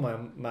 achos dwi'n meddwl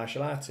mae'n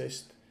martial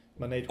artist.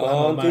 Mae'n neud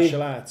gwahanol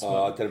martial arts.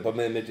 Dyna bod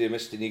mae'n mynd i'n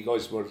ymestyn I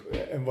goes mor...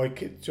 Yn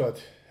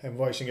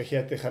fwy sy'n gallu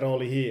edrych ar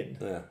ôl ei hun.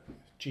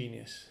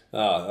 Genius.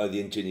 Oedd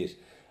hi'n genius.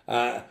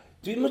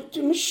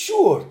 Dwi'n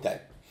siŵr, de.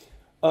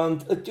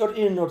 Ond ydy o'r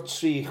un o'r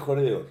 3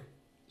 chwaraewr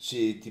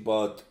sydd wedi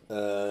bod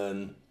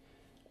yn...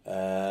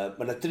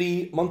 Mae yna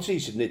 3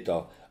 sydd nid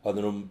o,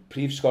 oedden nhw'n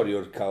prif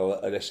sgoriwr cael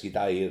yr esgid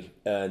air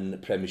yn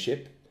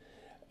Premiership.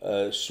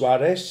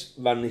 Suarez,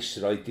 Van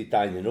Nistelrooy di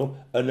 2 nhw,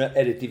 yn y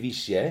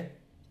Eredivisie,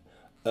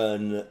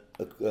 yn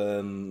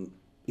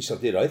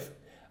Iseldiroedd,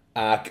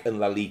 ac yn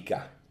La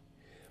Liga.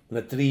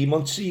 Mae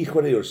yna 3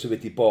 chwaraewr sydd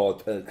wedi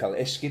bod yn cael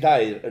esgid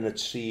air yn y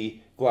 3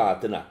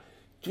 gwlad yna.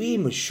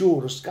 Dwi'n yn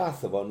siŵr os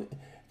gath o fo...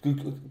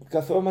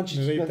 Gath o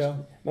Manchester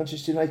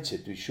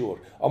United, dwi'n siŵr.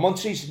 Ond mae'n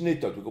 3 sydd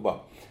nid o, dwi'n gwybod.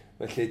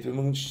 Felly, dwi'n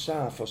mynd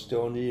saff os di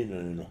o'n un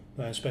yn nhw.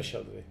 Mae'n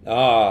special, dwi.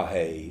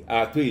 Hei.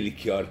 A dwi'n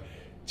licio'r,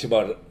 ti'n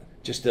bod,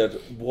 just yr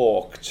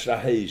walk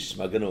traheus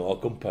mae gen nhw o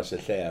gwmpas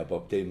y lle a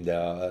bob dim.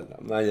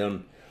 Mae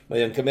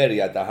o'n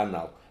cymeriad a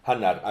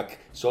hannar, ac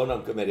sôn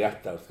am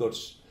cymeriadau, wrth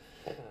gwrs,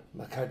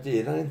 mae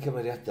Caerdydd yn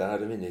cymeriadau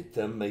ar y munud,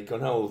 mae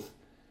gonawdd.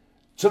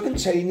 Tro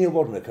gyntaf I Neil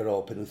Warnock ar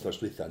ôl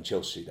penwythnos dwytha yn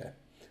Chelsea, de.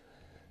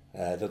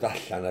 Ddod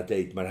allan a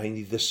deud, mae'n rhaid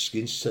I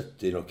ddysgu'n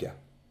sydyn o gia.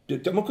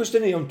 Dwi'n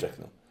cwestiynu ymdrech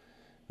nhw.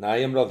 Na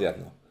I ymroddiad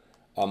nhw.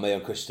 Ond mae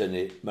o'n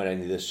cwestiynu, mae'n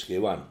rhaid I ddysgu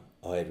wan,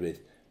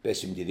 oherwydd beth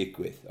sy'n mynd I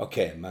ddigwydd.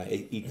 Mae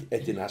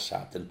Eden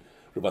Hazard yn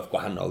rhywbeth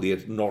gwahanol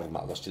i'r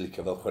normal, os ti'n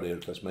licio fel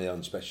chwaraewr, cos mae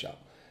o'n special.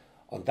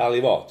 Ond dal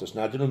I fod, os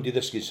nad ydyn nhw'n mynd I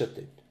ddysgu'n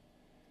sydyn.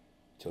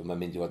 Mae'n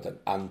mynd i fod yn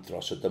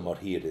andros o dymor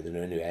hir iddyn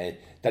nhw enw.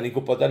 Da ni'n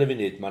gwybod ar y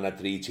funud, mae yna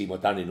 3 tîm o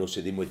dan nhw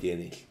sydd ddim wedi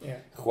ennill.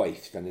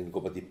 Chwaith, da ni'n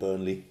gwybod di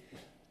Burnley,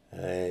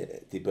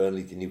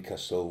 di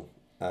Newcastle,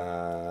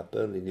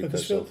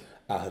 Newcastle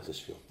a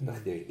Huddersfield. Na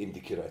chdi, im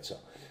di curo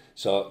eto.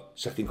 So,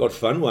 sa chdi'n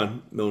gorffan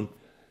wan mewn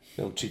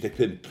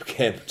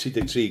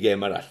 33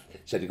 gêm arall.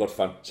 Sa di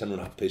gorffan, sa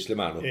nhw'n hapus le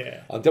maen nhw.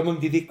 Ond diolch yn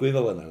mynd i ddigwydd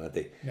fel yna, na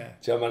di.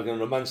 Mae'n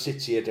gan nhw Man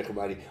City edrych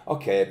ymlaen i,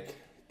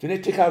 dwi'n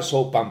edrych ar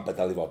Sol Bamba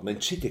dal i fod, mae'n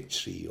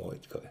 33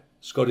 oed, cofio.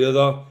 Sgoriodd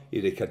o i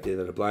rei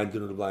Cardydd ar y blaen,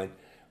 dyn nhw'n y blaen,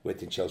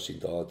 wedyn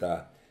Chelsea'n dod a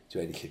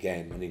dwi'n ennill y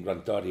gêm, o'n i'n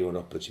gwrando ar Iwan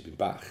Opert sy'n byn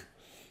bach.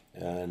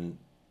 Yn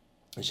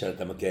siarad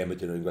am y gêm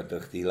ydyn nhw'n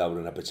gwrando ar chdi lawr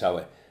yn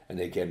Abertawe,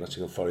 yn ei gêm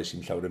Nottingham Forest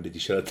sy'n llawer yn byd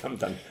i siarad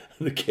amdan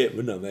yn y gêm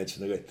yna,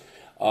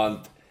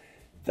 ond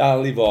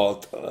dal i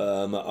fod,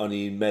 o'n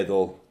i'n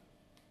meddwl,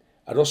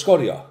 ar ôl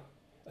sgorio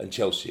yn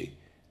Chelsea,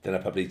 dyna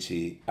pa bryd ti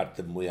ar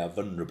dy mwyaf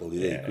vulnerable i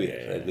ddeud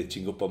gwir.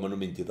 Ti'n gwybod maen nhw'n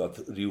mynd i ddod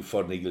rhyw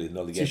ffordd neu gilydd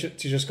nôl i gen.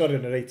 Ti eisiau sgorio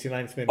yn yr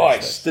 89th minute?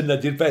 Oes, dyna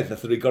di'r beth,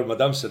 nath nhw'n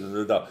gormod amser yn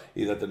nhw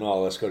i ddod yn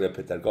ôl a sgorio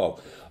 4 gol.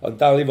 Ond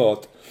dal i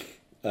fod,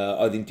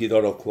 oedd hi'n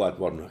diddorol clywed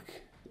Warnock.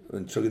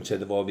 Yn tro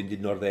gyntaf fo fynd i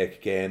 90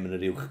 gêm yn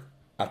yr uwch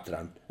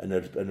adran, yn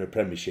yr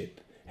Premiership,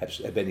 heb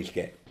ennill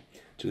gêm.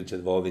 Tro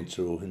gyntaf fo fynd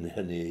trwy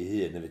hynny i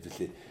hun,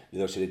 felly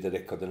fydd oes i reid y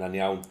record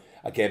yna'n iawn.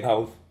 A gêm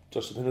hawdd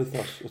dros y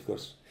penwythnos, wrth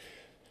gwrs.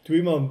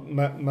 Dwi'n meddwl,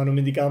 maen nhw'n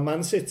mynd i gael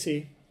Man City,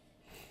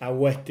 a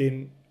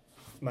wedyn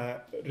mae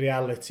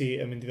reality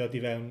yn mynd i ddod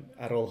i fewn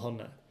ar ôl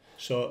honna.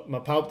 So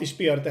mae pawb di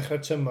sbio ar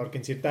dechrau'r tymor,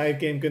 gen ti'r 2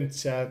 gêm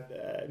gyntaf,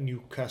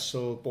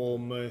 Newcastle,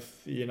 Bournemouth,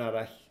 un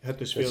arall,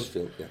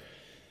 Huddersfield.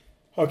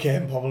 Oce,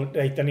 pobl,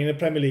 reit, da ni'n y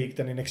Premier League,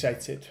 da ni'n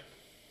excited.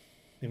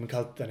 Da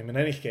ni'n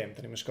ennill gêm,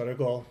 da ni'n sgorio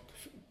gol.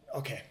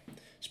 Oce,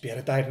 sbio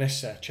ar y 2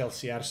 nesaf,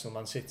 Chelsea, Arsenal,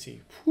 Man City.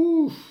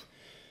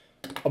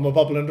 Ond mae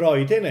bobl yn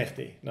rhoi hynny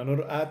chdi. Na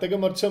nhw'n adeg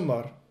ymor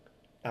tymor,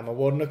 a mae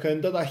Warnock yn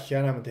dod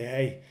allan a mae'n dweud,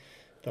 hey,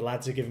 the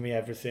lads are giving me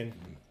everything.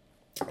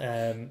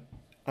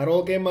 Ar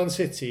ôl game Man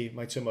City,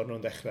 mae tymor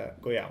nhw'n dechrau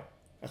go iawn.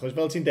 Achos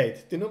fel ti'n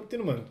deud, dyn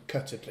nhw'n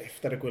cut y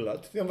drift ar y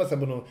gwylod. Dyn nhw'n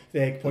fatha bod nhw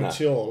 10 pwynt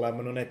tu ôl, a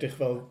maen nhw'n edrych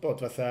fel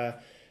bod fatha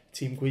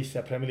tîm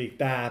gweitha Premier League,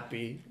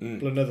 Derby,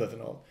 blynyddoedd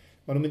yn ôl.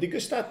 Maen nhw'n mynd i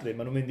gystadlu,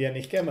 maen nhw'n mynd i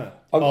ennill gema.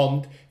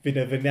 Ond fydd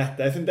y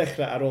fyniadaeth yn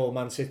dechrau ar ôl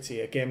Man City,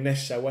 y gêm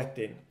nesaf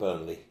wedyn.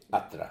 Burnley,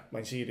 adra.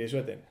 Mae'n serious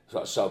wedyn.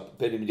 So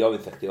be ni'n mynd i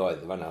ofyn chdi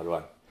oedd fanna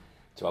rwan.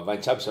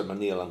 Faint amser mae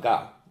Neil yn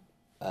gael.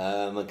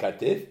 Mae'n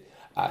Cardydd.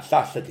 A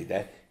llall ydy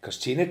de,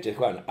 cos ti'n edrych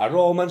wan, ar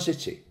ôl Man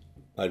City,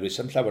 mae'r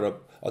wysam llawer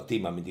o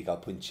dim yn mynd i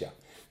gael pwyntiau.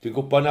 Dwi'n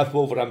gwybod nath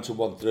Wolverhampton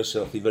Wanderers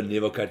oedd i fyny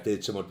efo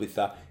Cardydd tymor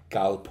dwytha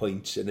gael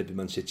pwynt yn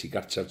ebyn Man City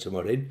gartref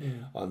tymor hyn.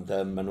 Ond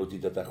maen nhw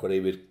wedi dod â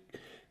chwaraewyr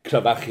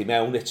cryfach i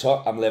mewn eto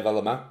am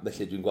lefel yma,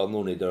 felly dwi'n gweld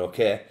nhw'n neud o'r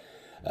oce.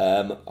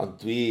 Ond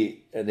dwi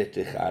yn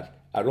edrych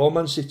ar ôl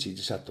Man City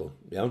di Sadwrn,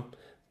 iawn.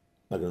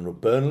 Mae gen nhw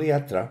Burnley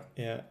adra,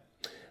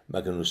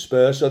 mae gen nhw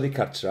Spurs oddi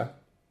cartra,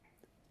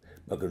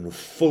 mae gen nhw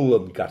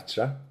Fulham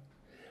gartra,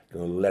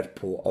 gen nhw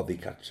Lerpwl oddi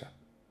cartra.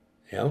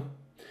 Iawn?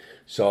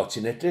 So,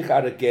 ti'n edrych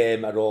ar y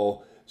gêm ar ôl,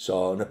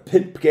 so, yn y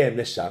 5 gêm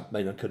nesaf,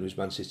 mae yna'n cynnwys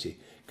Man City,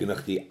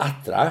 gynnwch chi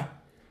adra,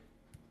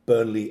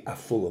 Burnley a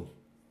Fulham.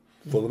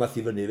 Fulham ath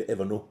i fyny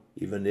efo nhw,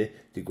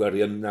 di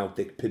gwario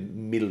 95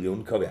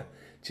 miliwn, cofia,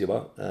 ti'n bo,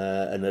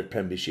 yn yr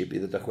Premiership,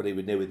 i ddod â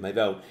chwaraewyr newydd mae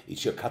fewn, i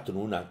trio cadw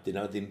nhw hwnna,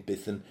 dyna ddim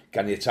byth yn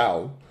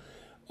ganiataol,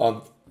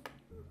 ond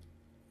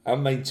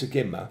am maint y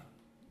gema,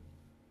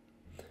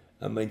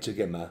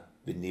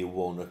 fydd Neil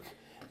Warnock,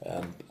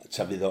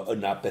 ta fydd o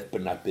yna beth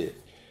bynnag bydd.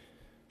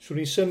 Swn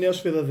i'n synnu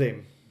os fydd o ddim,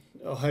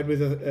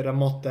 oherwydd yr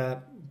amoda,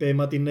 be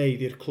mae di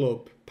wneud i'r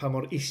clwb, pa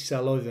mor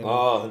isel oedd yn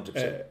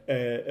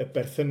y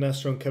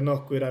berthynas rhwng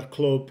cefnogwyr a'r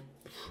clwb,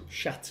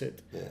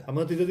 shattered. A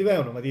mae wedi dod i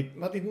fewn, mae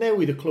wedi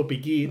newid y clwb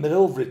i gyd. Mae'n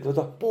ofrid, oedd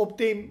o. Bob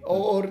dim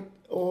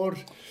o'r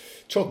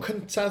tro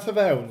cyntaf y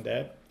fewn, de,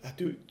 a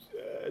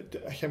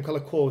allan cael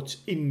y quotes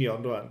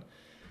union rwan,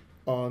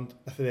 ond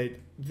nath o dweud,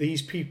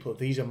 these people,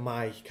 these are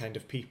my kind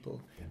of people.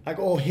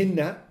 Ac o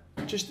hynna,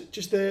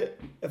 just y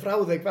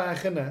frawddeg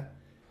fach yna,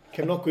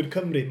 cefnogwyr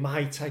Cymru,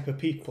 my type of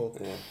people,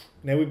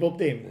 newid bob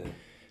dim.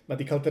 Mae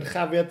wedi cael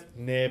dyrchafiad,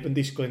 neb yn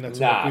disgwyl na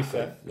tymor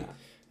gweithio.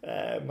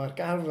 Mae'r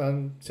garfan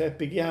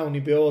tebyg iawn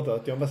i be oedd o.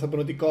 Diolch fatha bod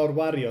nhw wedi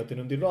gorwario,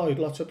 dyn nhw wedi rhoi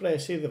lot o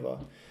bres iddo fo.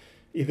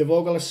 Iddo fo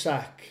gael y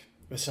sac,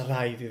 fysa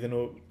rhaid iddyn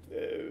nhw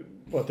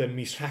bod yn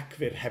mis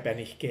Rhagfyr heb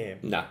ennill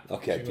gêm. Na,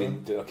 dwi'n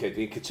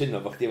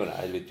cytuno fo chdi fanna,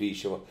 dwi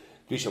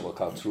eisiau fod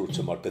cael trwy'r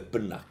tymor beth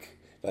bynnag.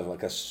 Fel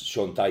gael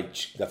Sean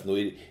Dyche, gath nhw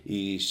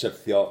i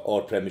syrthio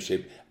o'r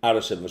Premiership,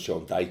 aros efo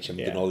Sean Dyche, am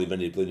mynd yn ôl i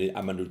fyny blwyddyn,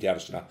 a maen nhw wedi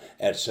aros yna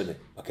ers hynny.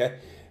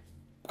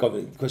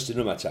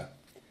 Cwestiwn yma ta.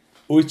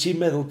 Wyt ti'n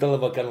meddwl dylai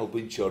fo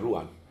ganolbwyntio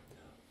rwan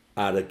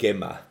ar y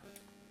gema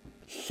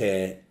lle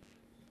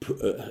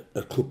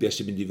y clwbiau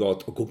sy'n mynd i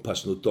fod o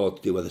gwmpas nhw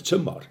dod diwedd y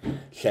tymor,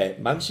 lle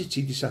Man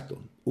City di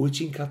Sadwrn, wyt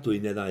ti'n cadw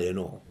un neu ddau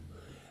yn ôl?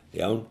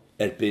 Iawn,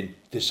 erbyn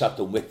di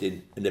Sadwrn wedyn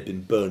yn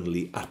erbyn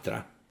Burnley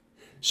adra.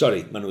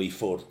 Sori, maen nhw i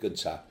ffwrdd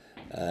gyntaf.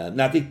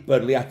 Na di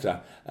Burnley adra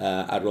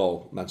ar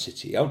ôl Man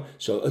City, iawn?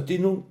 So,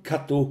 ydyn nhw'n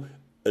cadw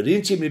yr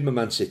un tîm yn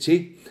Man City,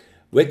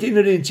 wedyn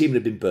yr un tîm yn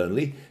ebyn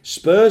Burnley,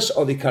 Spurs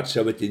oedd i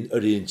cartra wedyn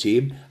yr un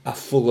tîm, a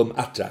Fulham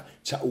adra.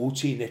 Ta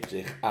wyt ti'n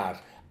edrych ar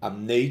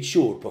am wneud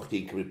siŵr bod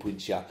chdi'n cymryd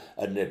pwyntiau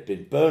yn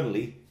erbyn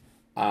Burnley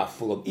a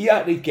Fulham.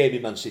 Ia, reid gêm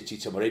i Man City,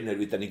 ta mae'r un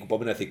erwydd, da ni'n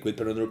gwybod mynd ddigwydd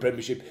pan oedd nhw'r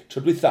Premiership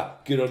tro dwytha,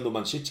 gyro'n nhw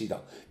Man City do.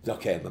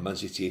 Oce, mae Man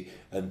City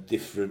yn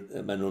different,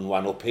 mae nhw'n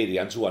wahanol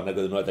peiriant rwan ag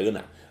oedd nhw adeg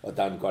yna, o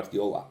dan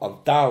Guardiola.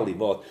 Ond dal i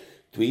fod,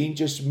 dwi'n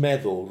just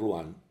meddwl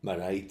rwan, mae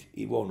rhaid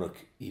i Warnock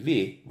i fi,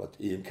 fod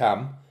un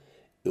cam,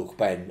 uwch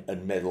ben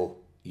yn meddwl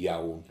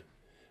iawn.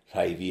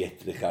 Rhaid fi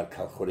edrych ar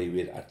cael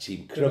chwaraewyr ar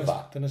tîm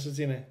cryfa. Dyna sy'n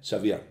ti'n ei?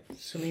 Safian.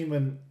 Swn i'n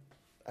mynd...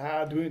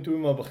 Dwi'n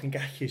meddwl bod chi'n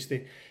gallu, sti.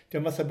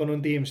 Dwi'n fatha bod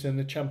nhw'n dîm sydd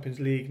yn y Champions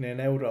League neu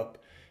yn Ewrop.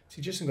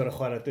 Ti'n jyst yn gorau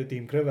chwarae dy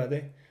dîm cryfa,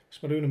 di. Os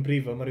mae rhywun yn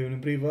brifo, mae rhywun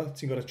yn brifo.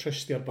 Ti'n gorau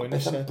trystio'r boi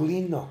nesaf. Beth am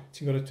blino?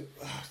 Ti'n gorau...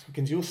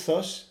 Gen ti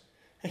wthos.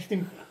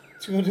 Ti'n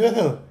gorau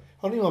feddwl?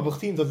 O'n i'n meddwl bod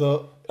chdi'n dod o...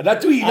 Yna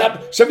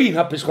sa fi'n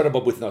hapus chwarae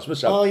bob wythnos,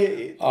 mysa.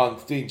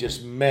 Ond dwi'n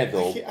just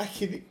meddwl...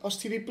 Os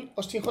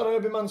ti'n chwarae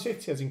erbyn Man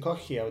City a ti'n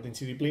colli a wedyn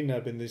ti'n blino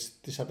erbyn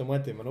dysadam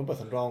wedyn, mae'n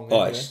rhywbeth yn wrong.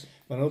 Oes.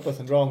 Mae'n rhywbeth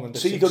yn wrong yn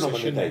dy six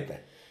session.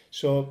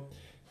 So,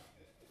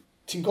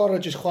 ti'n gorau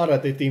jyst chwarae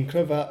dy dîm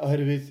cryfa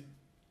oherwydd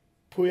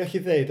pwy all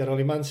i ddeud ar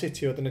ôl i Man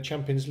City oedd yn y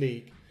Champions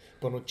League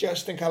bod nhw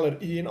just yn cael yr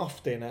un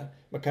off-day yna,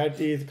 mae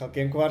Caerdydd cael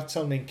gêm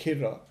gwartal neu'n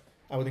curo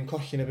a wedyn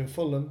colli yn erbyn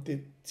Fulham,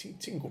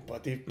 ti'n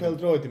gwybod, di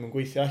pêl-droed ddim yn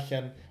gweithio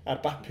allan ar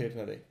bapur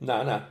na di.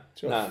 Na,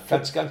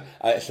 cant.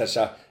 A ella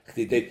sa,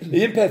 chdi dweud,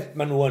 un peth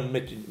maen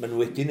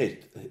nhw wedi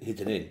wneud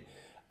hyd yn un,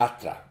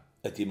 adra,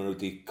 ydy maen nhw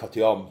wedi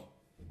codi om,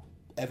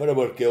 efo'r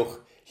awyrgylch,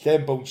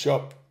 lle'n bownsio,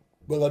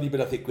 wel o'n i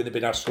bydd a ddigwydd yn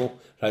byn Arsenal,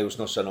 rhai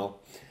wsnos yn ôl.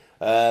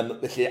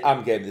 Felly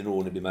am gêm dyn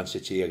nhw yn y byd Man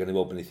City ac yn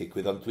ei weld yn ei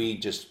ddigwydd, ond dwi'n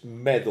just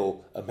meddwl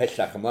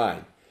ymhellach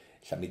ymlaen,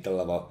 lla mi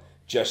dyla fo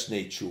just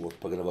neud siŵr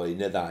bod gyda fo un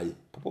neu ddau.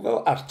 Pobl fel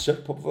Archer,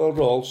 pobl fel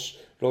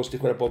Rolls di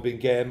chwarae bob un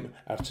gêm,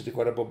 Archer di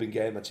chwarae bob un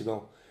gêm, a ti'n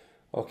meddwl,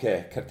 oce,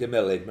 Cardia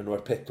Melin, maen nhw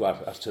ar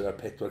 4, Archer ar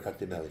 4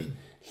 Cardia Melin.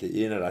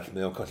 Felly un arall,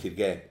 mae o'n colli'r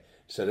gêm.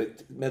 So,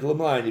 meddwl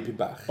ymlaen i pyn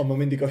bach. Ond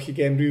mae'n mynd i golli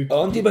gêm rhyw...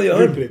 Ond di mae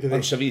o'n,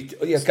 ond sa fi,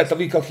 gada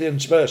fi colli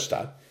yn Spurs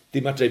da,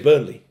 dim adre i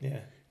Burnley.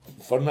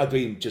 Ffordd na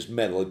dwi'n just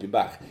meddwl i pyn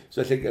bach.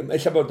 So,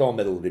 ella bod o'n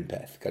meddwl rhywun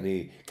peth, gan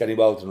i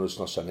weld yn o'r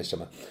snosan nes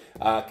yma.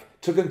 Ac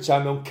tro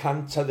gyntaf mewn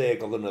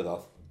 110 o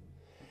flynyddoedd,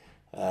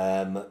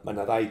 mae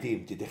yna 2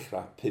 dîm wedi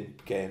dechrau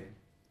 5 gêm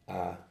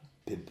a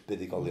 5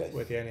 buddigoliaeth.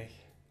 Wedi ennill.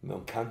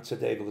 Mewn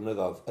 110 o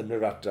flynyddoedd yn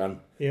yr adran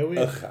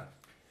ycha.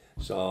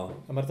 So,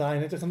 a mae'r 2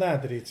 yn edrych yn dda,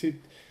 dydi?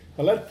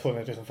 Mae Lerpwl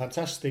yn edrych yn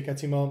ffantastig, a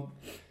ti'n meddwl...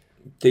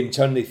 Dim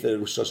tynnydd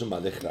yr wsos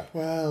yma ddechrau.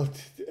 Wel,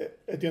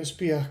 ydy o'n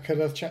sbio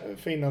cyrraedd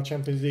final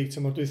Champions League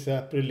tymor dwytha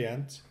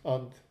briliant,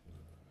 ond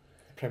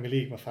Premier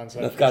League mae fans...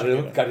 Nath Gary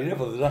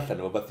Neville ddod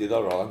allan efo beth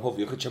diddorol,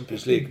 anghofiwch y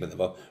Champions League, meddwl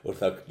fo,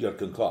 wrth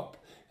Jurgen Klopp.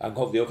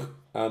 Anghofiwch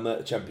am y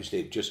Champions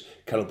League, just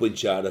cael y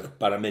bwyntio ar y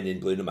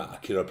baramenin blwyddyn yma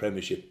ac i'r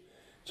Premiership.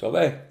 So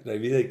fe, rai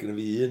fi ddeud, gyda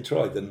fi un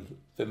troed yn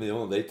fe mynd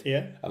o'n dweud.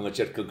 A mae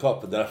Jurgen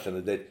Klopp yn dod allan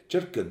yn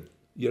dweud,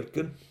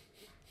 Jurgen?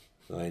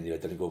 No, anyway,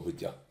 da ni'n gwybod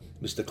bwydio.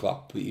 Mr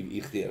Klopp i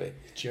chdi a fi.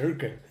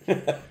 Jurgen?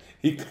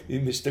 I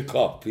Mr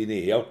Klopp i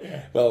ni, iawn.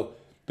 Wel,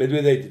 beth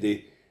dwi'n dweud ydy,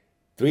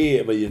 dwi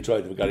efo un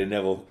troed efo Gary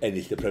Neville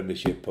ennill y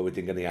Premiership, a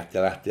wedyn gan i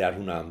adeiladu ar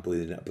hwnna am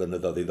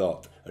blynyddoedd i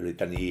ddod. Oherwydd,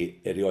 da ni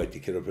erioed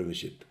i cyrra'r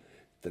Premiership.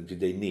 Dwi'n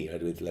dweud ni,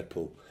 oherwydd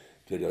Lerpwl,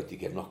 dwi erioed i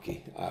gefnogi,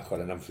 a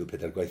chwarae'n Anfield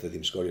 4 gwaith o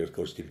ddim sgorio wrth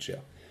gwrs dim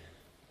trio.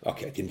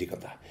 Oce, dim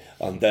digon da.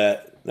 Ond,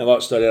 na fo,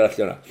 stori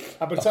arall o'na.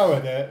 Abertawe,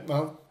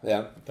 Mal.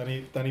 Ia. Da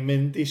ni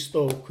mynd i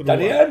Stoke. Da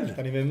ni yn?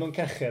 Da ni mynd mewn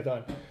cechedd,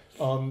 o'n.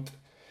 Ond,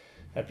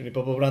 erbyn i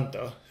bobl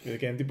wrando, fydd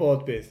y gêm di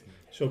bod bydd.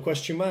 So,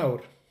 cwestiwn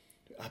mawr,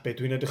 a be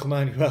dwi'n edrych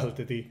ymlaen i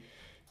weld, ydy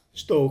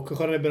Stoke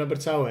yn chwarae erbyn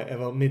Abertawe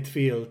efo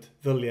midfield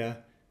ddylia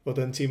fod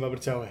yn tîm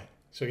Abertawe.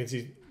 So, gen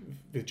ti,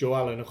 fydd Joe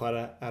Allen yn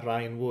chwarae a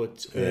Ryan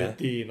Woods, y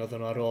dyn oedd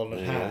nhw ar ôl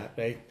yn ha,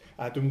 reit?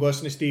 A dwi'n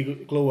gwrs nes di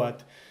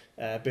glywed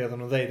be oedd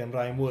nhw'n ddeud am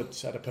Ryan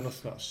Woods ar y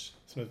penwthnos.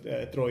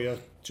 Droi o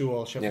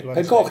Jewel Sheffield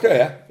Wednesday. Pen coch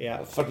da, ia?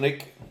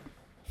 Ffyrnig.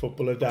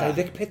 Ffwtboler da.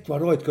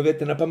 24 oed, gofio,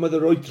 dyna pan oedd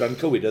yr oedran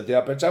cywir ydi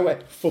Abertawe.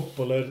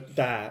 Ffwtboler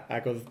da,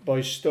 ac oedd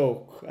boys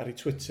Stoke ar ei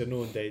Twitter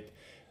nhw'n deud,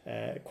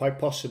 quite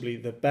possibly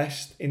the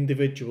best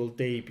individual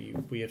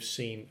debut we have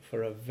seen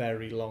for a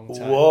very long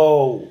time.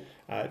 Wow!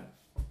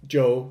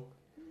 Joe,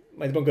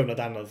 mae wedi bod yn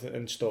gyfnod anodd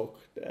yn Stoke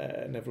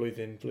yn y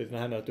flwyddyn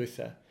a hanner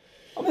dwytha.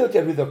 Ond mae wedi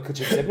arwyddo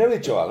cytundeb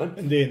newydd, Joe Allen.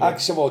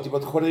 Ac sa fod i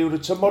bod chwaraewr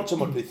y tymor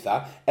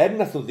dwytha,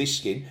 nath o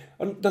ddisgyn,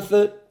 ond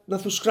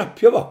nath o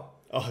scrapio fo.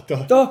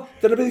 Do,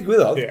 dyna beth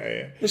ddigwyddodd.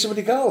 Nes o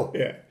wedi cael.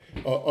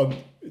 Ond,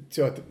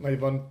 mae wedi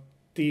bod yn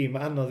dîm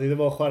anodd iddo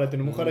fo chwarae, dyn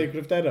nhw'n chwarae i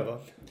gryfdera fo.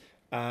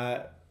 A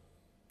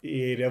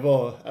i eirio fo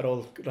ar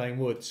ôl Ryan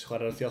Woods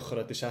chwarae wrth i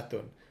ochr o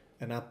Dysadwn,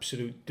 an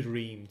absolute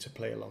dream to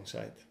play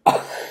alongside.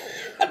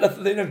 Nath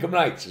o ddyn yn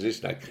Gymraeg, sy'n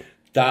Saesneg.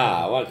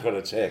 Da, wan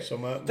chwarae te.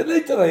 Dyna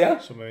dweud o dda, ia?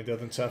 So mae'n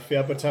dod yn tough i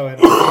Abertawe.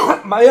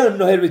 Mae yn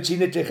oherwydd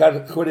ti'n edrych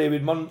ar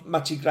chwaraewyr,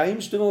 Matty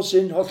Grimes, dwi'n meddwl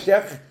sy'n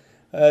holliach.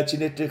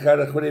 Ti'n edrych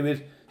ar y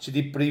chwaraewyr sydd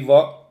wedi brifo,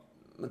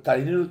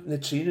 2 neu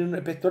 3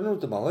 neu 4 nhw,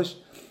 dwi'n meddwl, oes.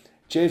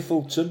 Jay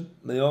Fulton,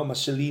 mae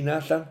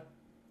Selina allan.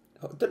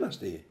 Dyna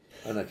sti,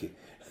 yna ci.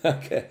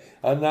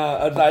 A na,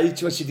 y ddau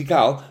ti sydd wedi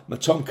cael,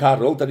 mae Tom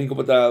Carroll, da ni'n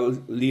gwybod a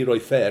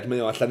Leroy Fair,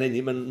 mae o allan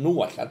enni, mae nhw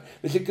allan.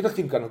 Felly gyda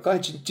chdi'n ganol,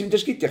 ti'n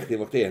dysgidio chdi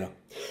efo chdi yno?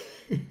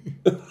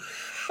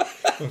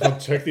 Mae'n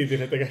contract i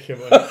di'n edrych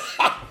allan.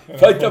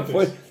 Faint o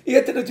pwynt. Ie,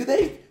 dyna dwi'n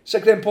dweud. Sa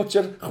Graham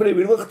Potter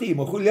chwrewin fel chdi,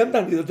 mae'n chwilio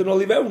amdani ddod yn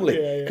ôl i fewn li.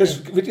 Cos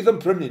fe di ddim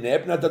prynu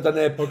neb, na dod a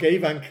neb. Oce,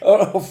 ifanc.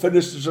 O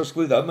ffenestr os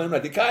glwyddo, mae'n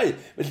wedi cael.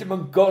 Felly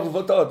mae'n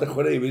gorfod dod y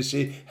chwrewin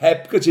sy'n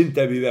heb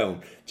gytundeb i fewn.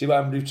 Ti'n fa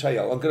am ryw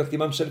trial, ond gyda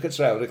chdi'n amser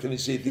cytrel, rhaid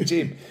i'n sydd i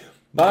tîm.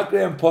 Mae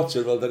Graham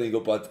Potter, fel da ni'n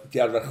gwybod,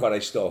 di arfer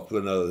chwarae Stoke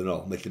flynyddoedd yn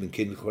ôl, felly yn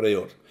cyn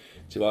chwaraewr.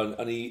 Ti'n fa,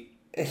 o'n i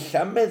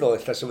ella meddwl,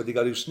 ella sef wedi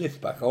cael rhyw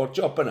sniff bach o'r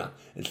job yna,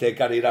 yn lle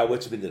Gary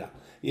Rowett yn mynd yna.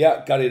 Ia,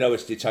 Gary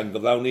Rowett di tan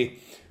gyflawni.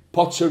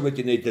 Potter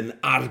wedi wneud yn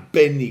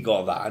arbennig o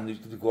dda, a dwi'n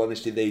gwybod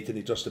nes ti ddeud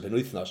hynny dros y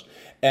penwythnos,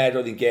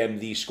 oedd hi'n gem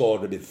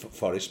ddi-sgôr y bydd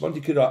Forest, ond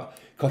wedi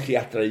colli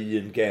adra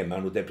un gem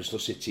a nhw de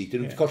Bristol City,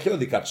 dyn nhw wedi colli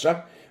oedd i gartra,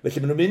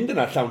 felly maen nhw'n mynd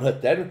yna llawn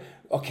hyder,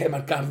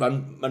 mae'r garfan,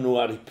 maen nhw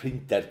ar eu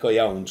prinder go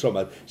iawn, tro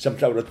mae sam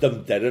llawer o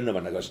dymder yn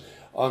yma, nagos.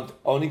 Ond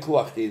o'n i'n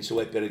clywed chdi yn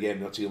sylwebu'r gem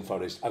Nottingham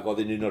Forest, ac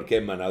oedd un o'r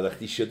gem yna, oedd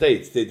eich eisiau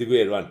deud y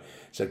gwir wan.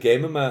 Sa'r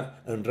gem yma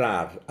yn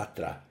rar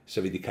adra,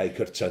 sef wedi cael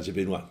cyrtans i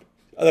byn wan.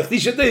 Oeddech chi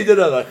eisiau deud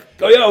yna, ddech?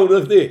 Go iawn,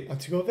 ydych chi? A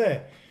ti'n gwybod fe?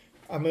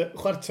 Am y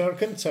chwarter o'r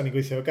cyntaf ni'n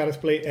gweithio, Gareth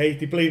Blake, hei,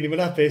 di Blaine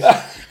i'n hapus.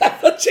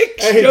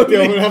 Hei, di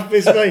o'n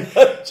hapus, boi.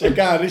 So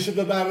Gary eisiau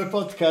dod ar y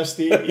podcast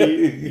i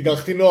gael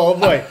chdi nôl,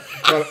 boi.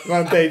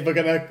 Mae'n deud bod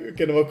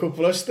gynnu fo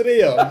cwpl o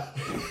straeon.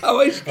 A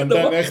weis gynnu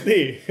fo. Ond dyna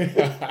chdi.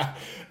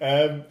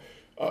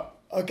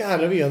 O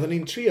Gary fi, oedden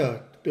ni'n trio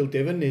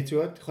bildio fyny, ti'n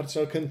gwybod?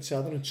 Chwarter o'r cyntaf,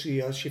 oedden ni'n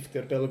trio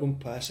shiftio'r bel o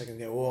gwmpas, ac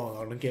yn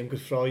dweud, o'n gêm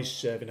gyffroes,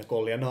 fy'n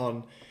agolian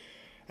hon.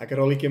 Ac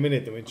ar ôl 20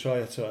 munud, dwi'n troi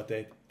ato a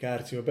dweud,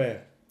 Gar, ti'n gwybod be?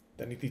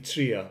 Da ni wedi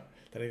trio,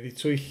 da ni wedi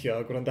twyllio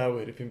o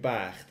gwrandawyr i pyn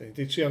bach, da ni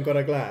wedi trio yn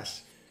gorau glas.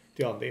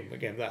 Di ond ddim, y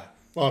gem dda.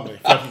 O'n ni,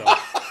 ffefno.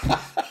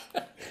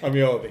 A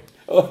mi oedd hi.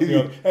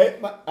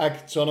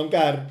 Ac son o'n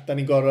Gar, da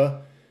ni'n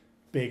gorau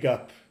big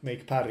up,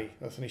 make parry.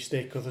 Oeddwn ni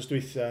stick oedd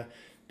ysdwytha,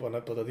 bod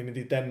o ddim mynd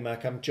i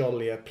Denmark am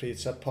jolly a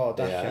pryd sa'r pod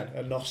allan.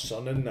 Y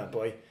noson yna,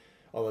 boi.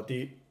 Oedd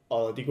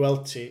o di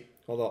gweld ti,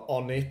 oedd o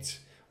on it,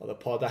 oedd o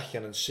pod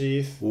allan yn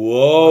syth.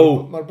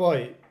 Wow!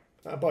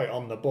 Mae'r boi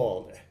on the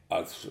ball, ne?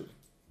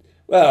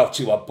 Wel,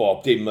 ti'n gweld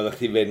bob dim oedd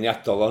chdi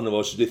feirniadol ond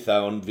fo sydd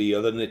dweitha, ond fi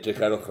oedd yn edrych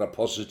ar ochr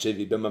positif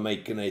i be mae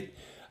Mike yn gwneud.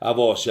 A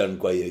fo sy'n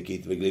gweithio i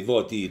gyd, fe fo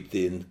di'r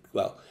dyn,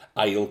 wel,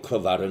 ail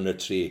clyfar yn y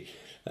tri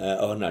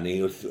o hynna ni,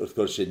 wrth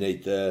gwrs i'n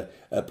gwneud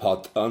y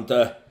pod. Ond,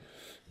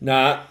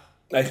 na,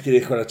 eich ti'n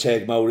eich chwarae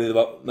teg mawr iddo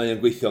fo, mae'n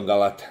gweithio'n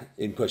galad,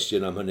 un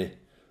cwestiwn am hynny.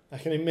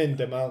 Ac yn ei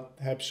mynd yma,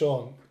 heb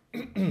sôn,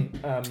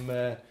 am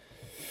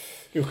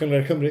uwch yn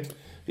rhaid Cymru.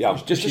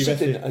 Iawn, jyst y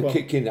sydyn,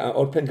 cyn,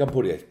 o'r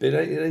pencampwriaeth, be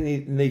rhaid ni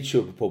wneud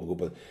siwr bod pobl yn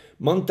gwybod.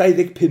 Mae'n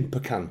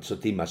 25% o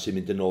dima sy'n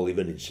mynd yn ôl i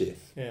fyny'n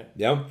syth.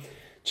 Iawn?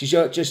 Ti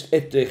eisiau just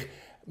edrych,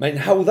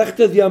 mae'n hawddach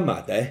dyddio yma,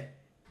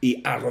 i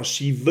aros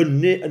i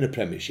fyny yn y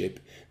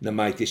Premiership na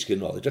mae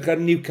disgyn ôl. Edrych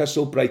ar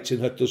Newcastle,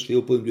 Brighton,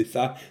 Huddersfield, blwyddyn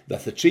dwytha,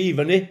 ddath y 3 i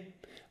fyny,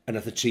 a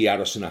nath y 3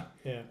 aros yna.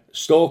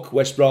 Stoke,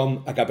 West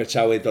Brom ac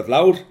Abertawe dod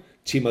lawr,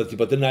 tîm oedd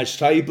wedi bod yna ers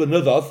rhai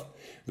blynyddoedd,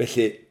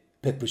 felly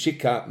peth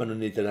pwysica, maen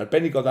nhw'n neud yn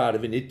arbennig o dda ar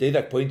y funud,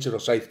 12 pwynt ar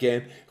o 7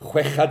 gêm,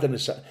 6 yn y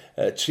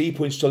 3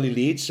 pwynt tol i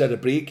Leeds ar y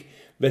brig.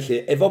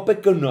 Felly, efo be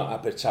gynno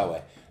Abertawe,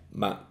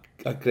 mae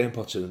Graham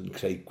Potter yn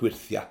creu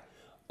gwirthia,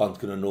 ond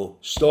gynno nhw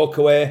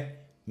Stoke away,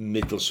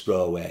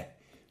 Middlesbrough away.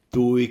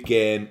 2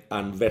 gêm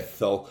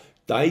anferthol,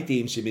 2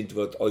 dîm sy'n mynd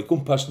fod o'i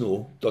gwmpas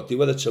nhw, dod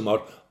diwedd y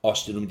tymor,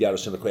 os dyn nhw'n mynd i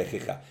aros yn y 6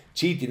 ucha.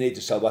 Ti di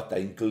wneud y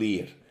sylwadau yn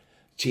glir.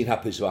 Ti'n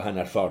hapus o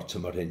hanner ffordd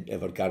tymor hyn,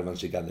 efo'r garfan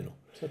sy'n ganddyn nhw.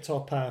 So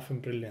top half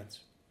yn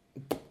briliant.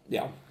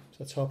 Iawn.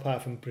 So top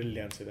half yn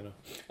briliant iddyn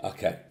nhw.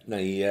 Oce,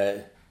 na i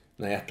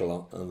adl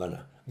o'n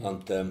fanna.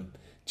 Ond,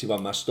 ti'n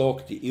fawr, mae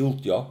Stoke di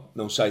ildio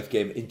mewn 7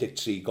 gêm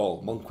 13 gol.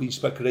 Mewn Queen's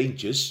Park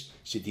Rangers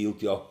sydd di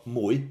ildio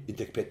mwy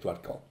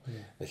 14 gol.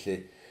 Felly,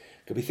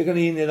 gobeithio gan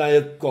i'n ddau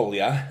o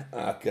goliau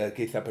ac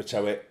geith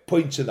Abertawe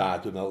pwynt y dda,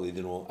 dwi'n meddwl,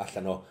 iddyn nhw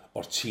allan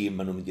o'r tîm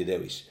maen nhw'n mynd i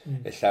ddewis.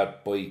 Ella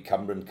boi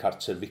Cameron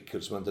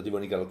Carter-Vickers, mae'n dod i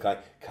fod i gael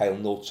Kyle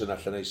Knowlton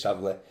allan o'i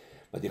safle.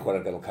 Mae di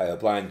chwarae gael cael o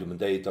blaen, dwi'n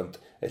mynd deud, ond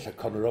ella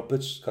Conor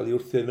Roberts cael ei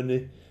wrthio i fyny,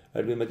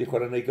 erbyn mae di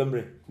chwarae neu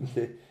Gymru.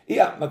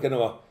 Ia, mae gen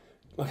o,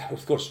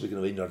 wrth gwrs mae gen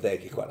o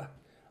 11 i chwarae,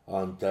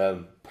 ond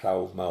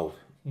prawf mawr.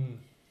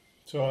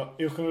 So,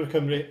 uwch yn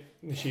Cymru,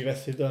 nes i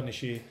fethu do, nes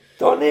i...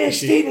 Do,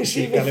 nes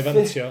i gael ei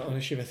fantio, ond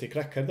nes i fethu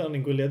cracad do,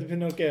 ni'n gwylio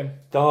dipyn o'r gêm.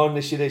 Do,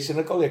 nes i reis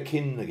yn y goliau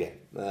cyn y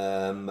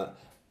gêm.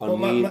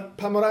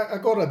 Pa mor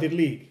agorad i'r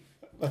lig?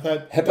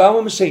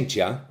 Heblaw am y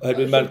seintia,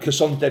 oherwydd mae'r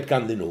cysondeb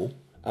ganddyn nhw,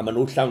 a maen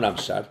nhw llawn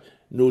amser,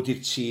 nhw di'r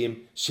tîm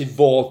sydd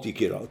fod i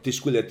giro,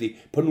 disgwyliad di,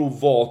 pan nhw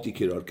fod i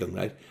giro'r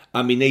Gymraeg,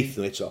 a mi wneith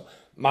nhw eto.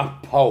 Mae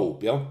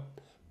pawb, iawn?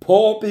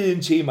 Pob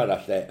un tîm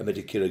arall yn mynd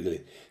i giro'r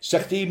gilydd.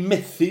 Sa chdi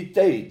methu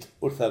deud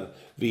wrth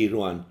fi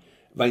rwan,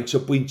 faint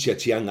o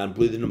bwyntiau ti angen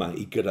blwyddyn yma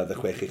i gyrraedd y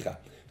 6 ucha.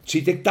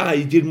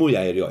 32 di'r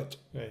mwyaf erioed.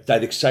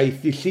 27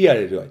 di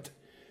lliar erioed.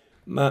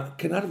 mae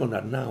Caernarfon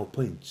ar 9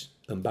 pwynt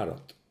yn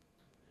barod.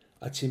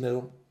 A ti'n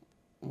meddwl,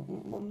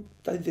 mae'n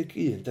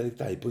 21,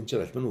 22 pwynt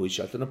eraill, mae nhw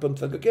eisiau allan o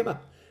 15 o gema.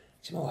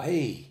 Ti'n meddwl,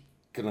 hei,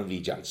 gyda'n fi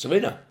jans, o fe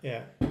yna.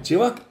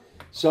 Ti'n meddwl?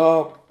 So,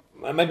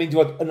 mae'n mynd i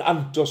fod yn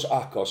andros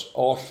acos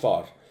oll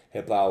ffordd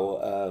heblaw...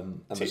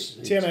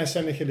 Ti yna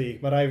sennill y lig,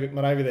 mae rai fi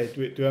dweud,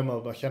 dwi'n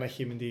meddwl bod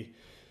Llanelli yn mynd i...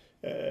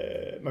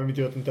 Mae'n mynd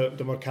i fod yn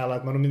dymor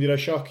calad, maen nhw'n mynd i roi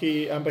sioc i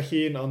ambell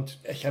un, ond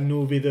eich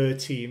nhw fydd y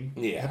tîm.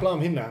 Heblaw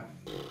am hynna,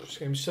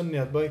 sgym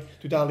syniad, boi.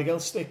 Dwi dal i gael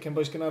stick yn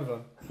boes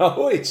Caernarfon. O,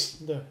 wyt?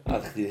 A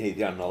ddech chi'n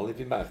heiddiannol i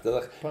fi'n bach,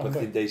 dydych? Bod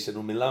chi'n deud sy'n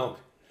nhw'n mynd lawr.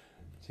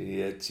 Ti'n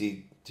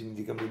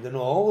mynd i gymryd yn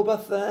ôl o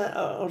beth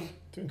o'r...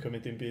 Dwi'n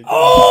cymryd dim byd.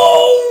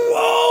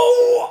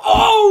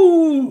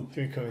 Dwi'n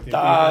cymryd dim byd.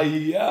 Da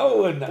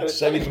iawn,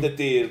 sefyll dy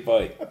dir,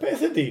 boi. A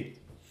beth ydi?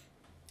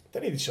 Da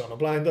ni wedi sôn o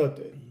blaen,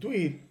 dod.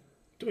 Dwi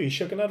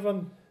eisiau Caernarfon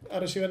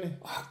aros i fyny.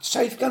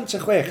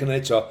 706 yn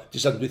eto, di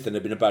san dwythyn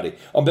ebyn y bari.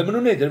 Ond be maen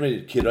nhw'n neud yn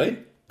mynd, Ciroen,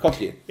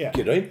 collin,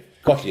 Ciroen,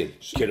 collin,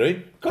 Ciroen,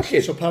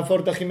 collin. So pa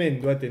ffordd da chi'n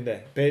mynd wedyn, de?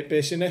 Be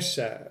sy'n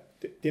nesa?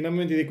 Di'n am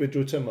mynd i ddigwydd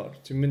drwy tymor.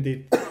 Ti'n mynd i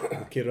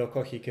curo,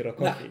 colli.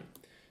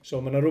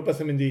 So mae yna rhywbeth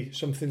yn mynd i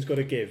something's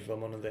got to give,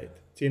 fel maen nhw'n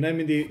dweud. Ti'n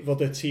mynd i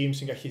fod y tîm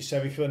sy'n gallu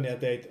sefyll fyny a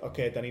dweud,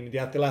 oce, da ni'n mynd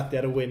i adeiladu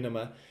ar y win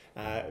yma,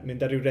 a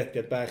mynd ar ryw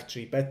rediad bach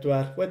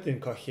 3-4,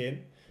 wedyn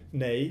collin,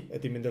 neu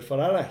ydy mynd o'r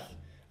ffordd arall.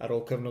 Ar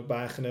ôl cyfnod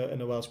bach yn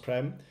y Welsh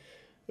Prem,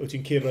 wyt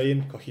ti'n curo un,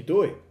 colli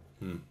 2.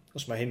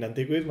 Os mae hynna'n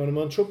digwydd, maen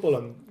nhw'n trwbl.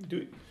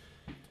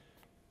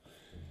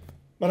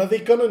 Mae yna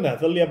ddigon yna,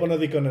 ddylia bod yna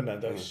ddigon yna,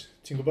 does?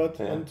 Ti'n gwybod?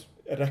 Ond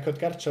y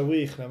record gartra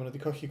wych na, maen nhw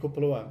wedi colli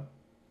cwbl o wan.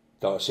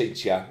 Do,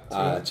 Seintia,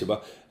 a ti'n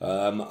bo.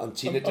 Ond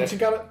ti'n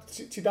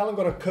ti dal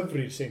yn gorau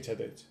cyfri'r Seintia,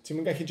 dweud? Ti'n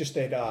mynd gallu just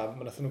deud,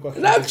 maen nhw'n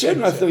gwachio... Na,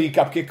 ti'n nath o i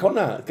gapgu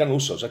cona gan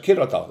wsos, a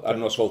curo dal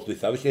ar nos fawth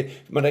dwytha. Felly,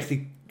 mae'n eich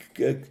di...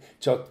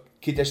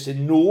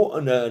 cyd-destun nhw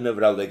yn y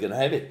frawddeg yna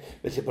hefyd.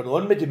 Felly bod nhw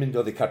yn mynd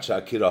odd i cartra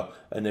a curo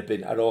yn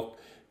ebyn ar ôl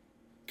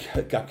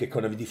gapgu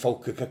cona fynd i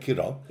Falkirk a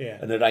curo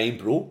yn yr ein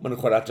brw. Maen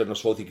nhw'n chwarae adre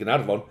nos fawth i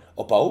Gaernarfon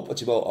o bawb, a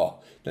ti'n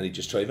meddwl, na ni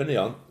just troi fyny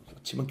on.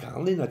 Ti'n mynd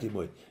cael ni na dim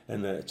mwy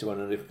yn yr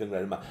uwch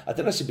gyngor yma. A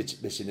dyna sy'n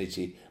beth sy'n neud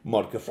ti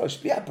mor gyffroes.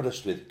 Bi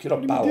Aberystwyth,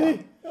 curo bala.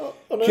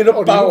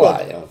 Curo bala,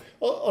 iawn.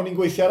 O'n i'n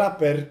gweithio ar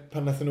Aber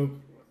pan nath nhw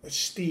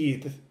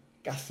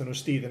gathon nhw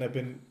styd yn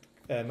ebyn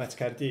Met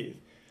Caerdydd.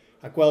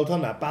 A gweld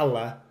hwnna,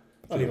 bala,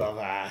 o'n i fel,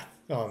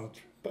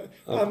 ond...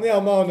 Am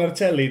iawn, mae hwn ar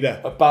teli, de.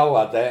 Y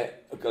bala, de,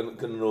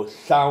 gyn nhw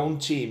llawn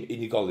tîm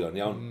unigolion,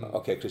 iawn.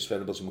 Oce, Chris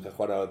Venables yn cael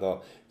chwarae oedd o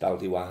dal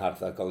di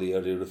wahardd a goli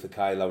yr rhywbeth y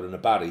cael lawr yn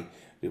y bari,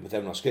 rhywbeth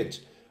efnos gynt.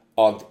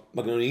 Ond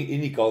mae gen nhw'n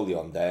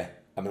unigolion, de,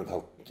 a maen nhw'n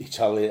cael i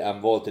talu am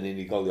fod yn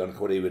unigolion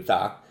chwaraewyr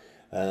da,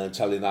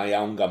 talu dda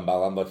iawn gan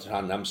bala am bod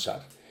rhan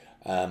amser.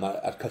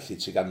 A'r cyllid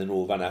sydd ganddyn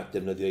nhw fanna,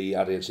 defnyddio i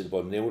arian sydd wedi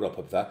bod yn Ewrop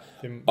o bethau.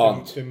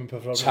 Ond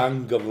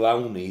tan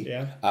gyflawni,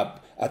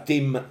 a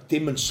dim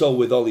yn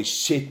sylweddoli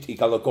sut i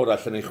gael o gorau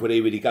allan ei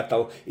chwaraewyr i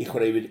gadael i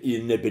chwaraewyr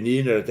un ebyn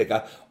un ar y dega.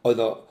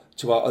 Oedd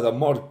o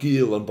mor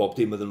gil yn bob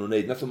dim oedden nhw'n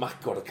neud. Nath o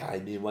magor y cae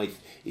mi unwaith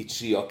i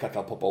trio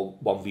gadael pobl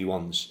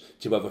 1v1s.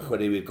 Ti'n bod fy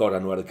chwaraewyr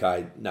gorau nhw ar y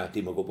cae? Na,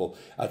 dim o gwbl.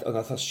 A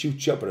nath o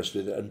siwtio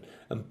Aberystwyth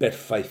yn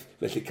berffaith.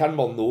 Felly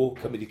canmol nhw,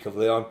 cymryd i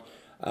cyfleon.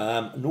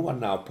 Nhw ar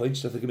 9 pwynt,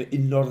 nath o gymryd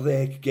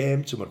 11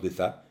 gêm tymor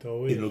dwytha.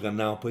 Nhw gan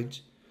 9 pwynt.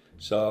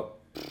 So...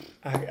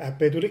 A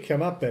be dwi'n licio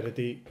am Aber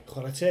ydy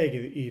chwarae teg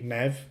i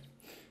Nef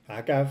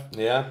a Gaf.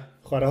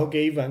 Chwarae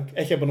hoge ifanc.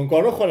 Ella bod nhw'n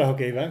gorau chwarae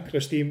hoge ifanc.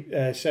 Rys di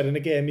ser yn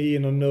y gêm i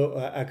un o'n nhw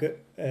ag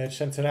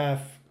centre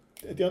half.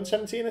 Ydy o'n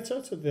 17 eto?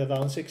 Ydy o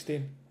ddal yn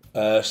 16?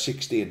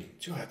 16.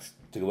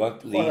 Dwi'n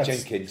gwybod, Lee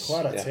Jenkins.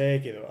 Chwarae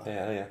teg iddo fo.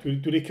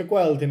 Dwi'n licio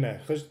gweld hynna.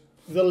 Chos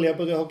ddylia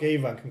bod y hoge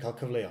ifanc yn cael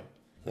cyfleon.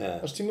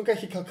 Os ti'n mynd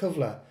gallu cael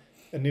cyfle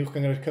yn uwch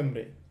gyngor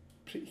Cymru,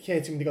 lle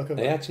ti'n mynd i gael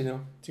cyfle?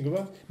 Ti'n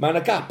gwybod? Mae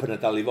yna gap yna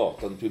dal i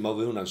fod, ond dwi'n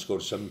meddwl hwnna'n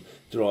sgwrs am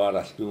dro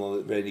arall. Dwi'n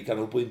meddwl rhaid i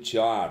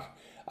ganolbwyntio ar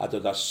a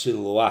dod â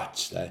sylw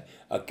at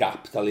y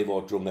gap dal i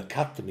fod rhwng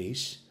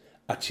academies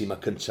a tîm y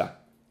cynta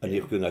yn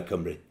uwch gyngor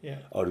Cymru.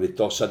 Oherwydd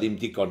dos a ddim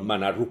digon, mae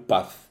yna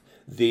rhywbeth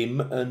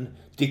ddim yn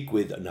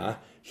digwydd yna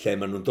lle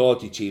maen nhw'n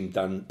dod i tîm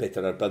dan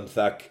 4 ar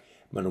 15,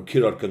 maen nhw'n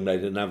curo'r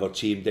gyngor yna fod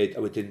tîm deud,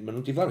 a wedyn maen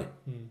nhw'n diflannu.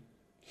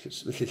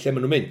 Felly lle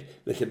maen nhw'n mynd?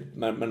 Felly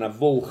mae yna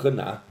fwlch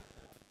yna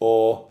o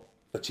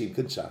y tîm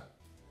cyntaf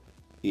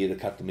i'r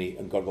academy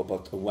yn gorfod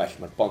bod yn well.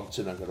 Mae'r bont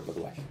yna'n gorfod bod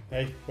yn well.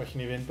 Hei, well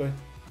ni fynd, boi.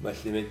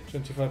 Well ni fynd.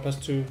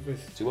 25+2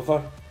 fydd. Ti'n gwybod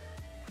ffordd?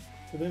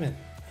 Ti'n gwybod mynd?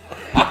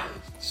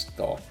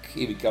 Stoc,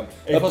 i fi gam.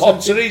 Y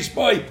potteries,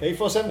 boi!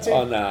 A470.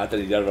 O na, da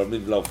ni wedi arfer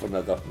mynd flaw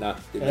ffwrna do. Na,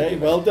 hei,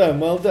 well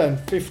done.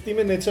 50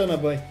 minutes o'na,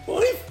 boi.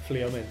 Boi?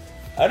 Fflio mynd.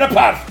 Yn y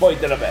parth, boi,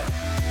 dyna be.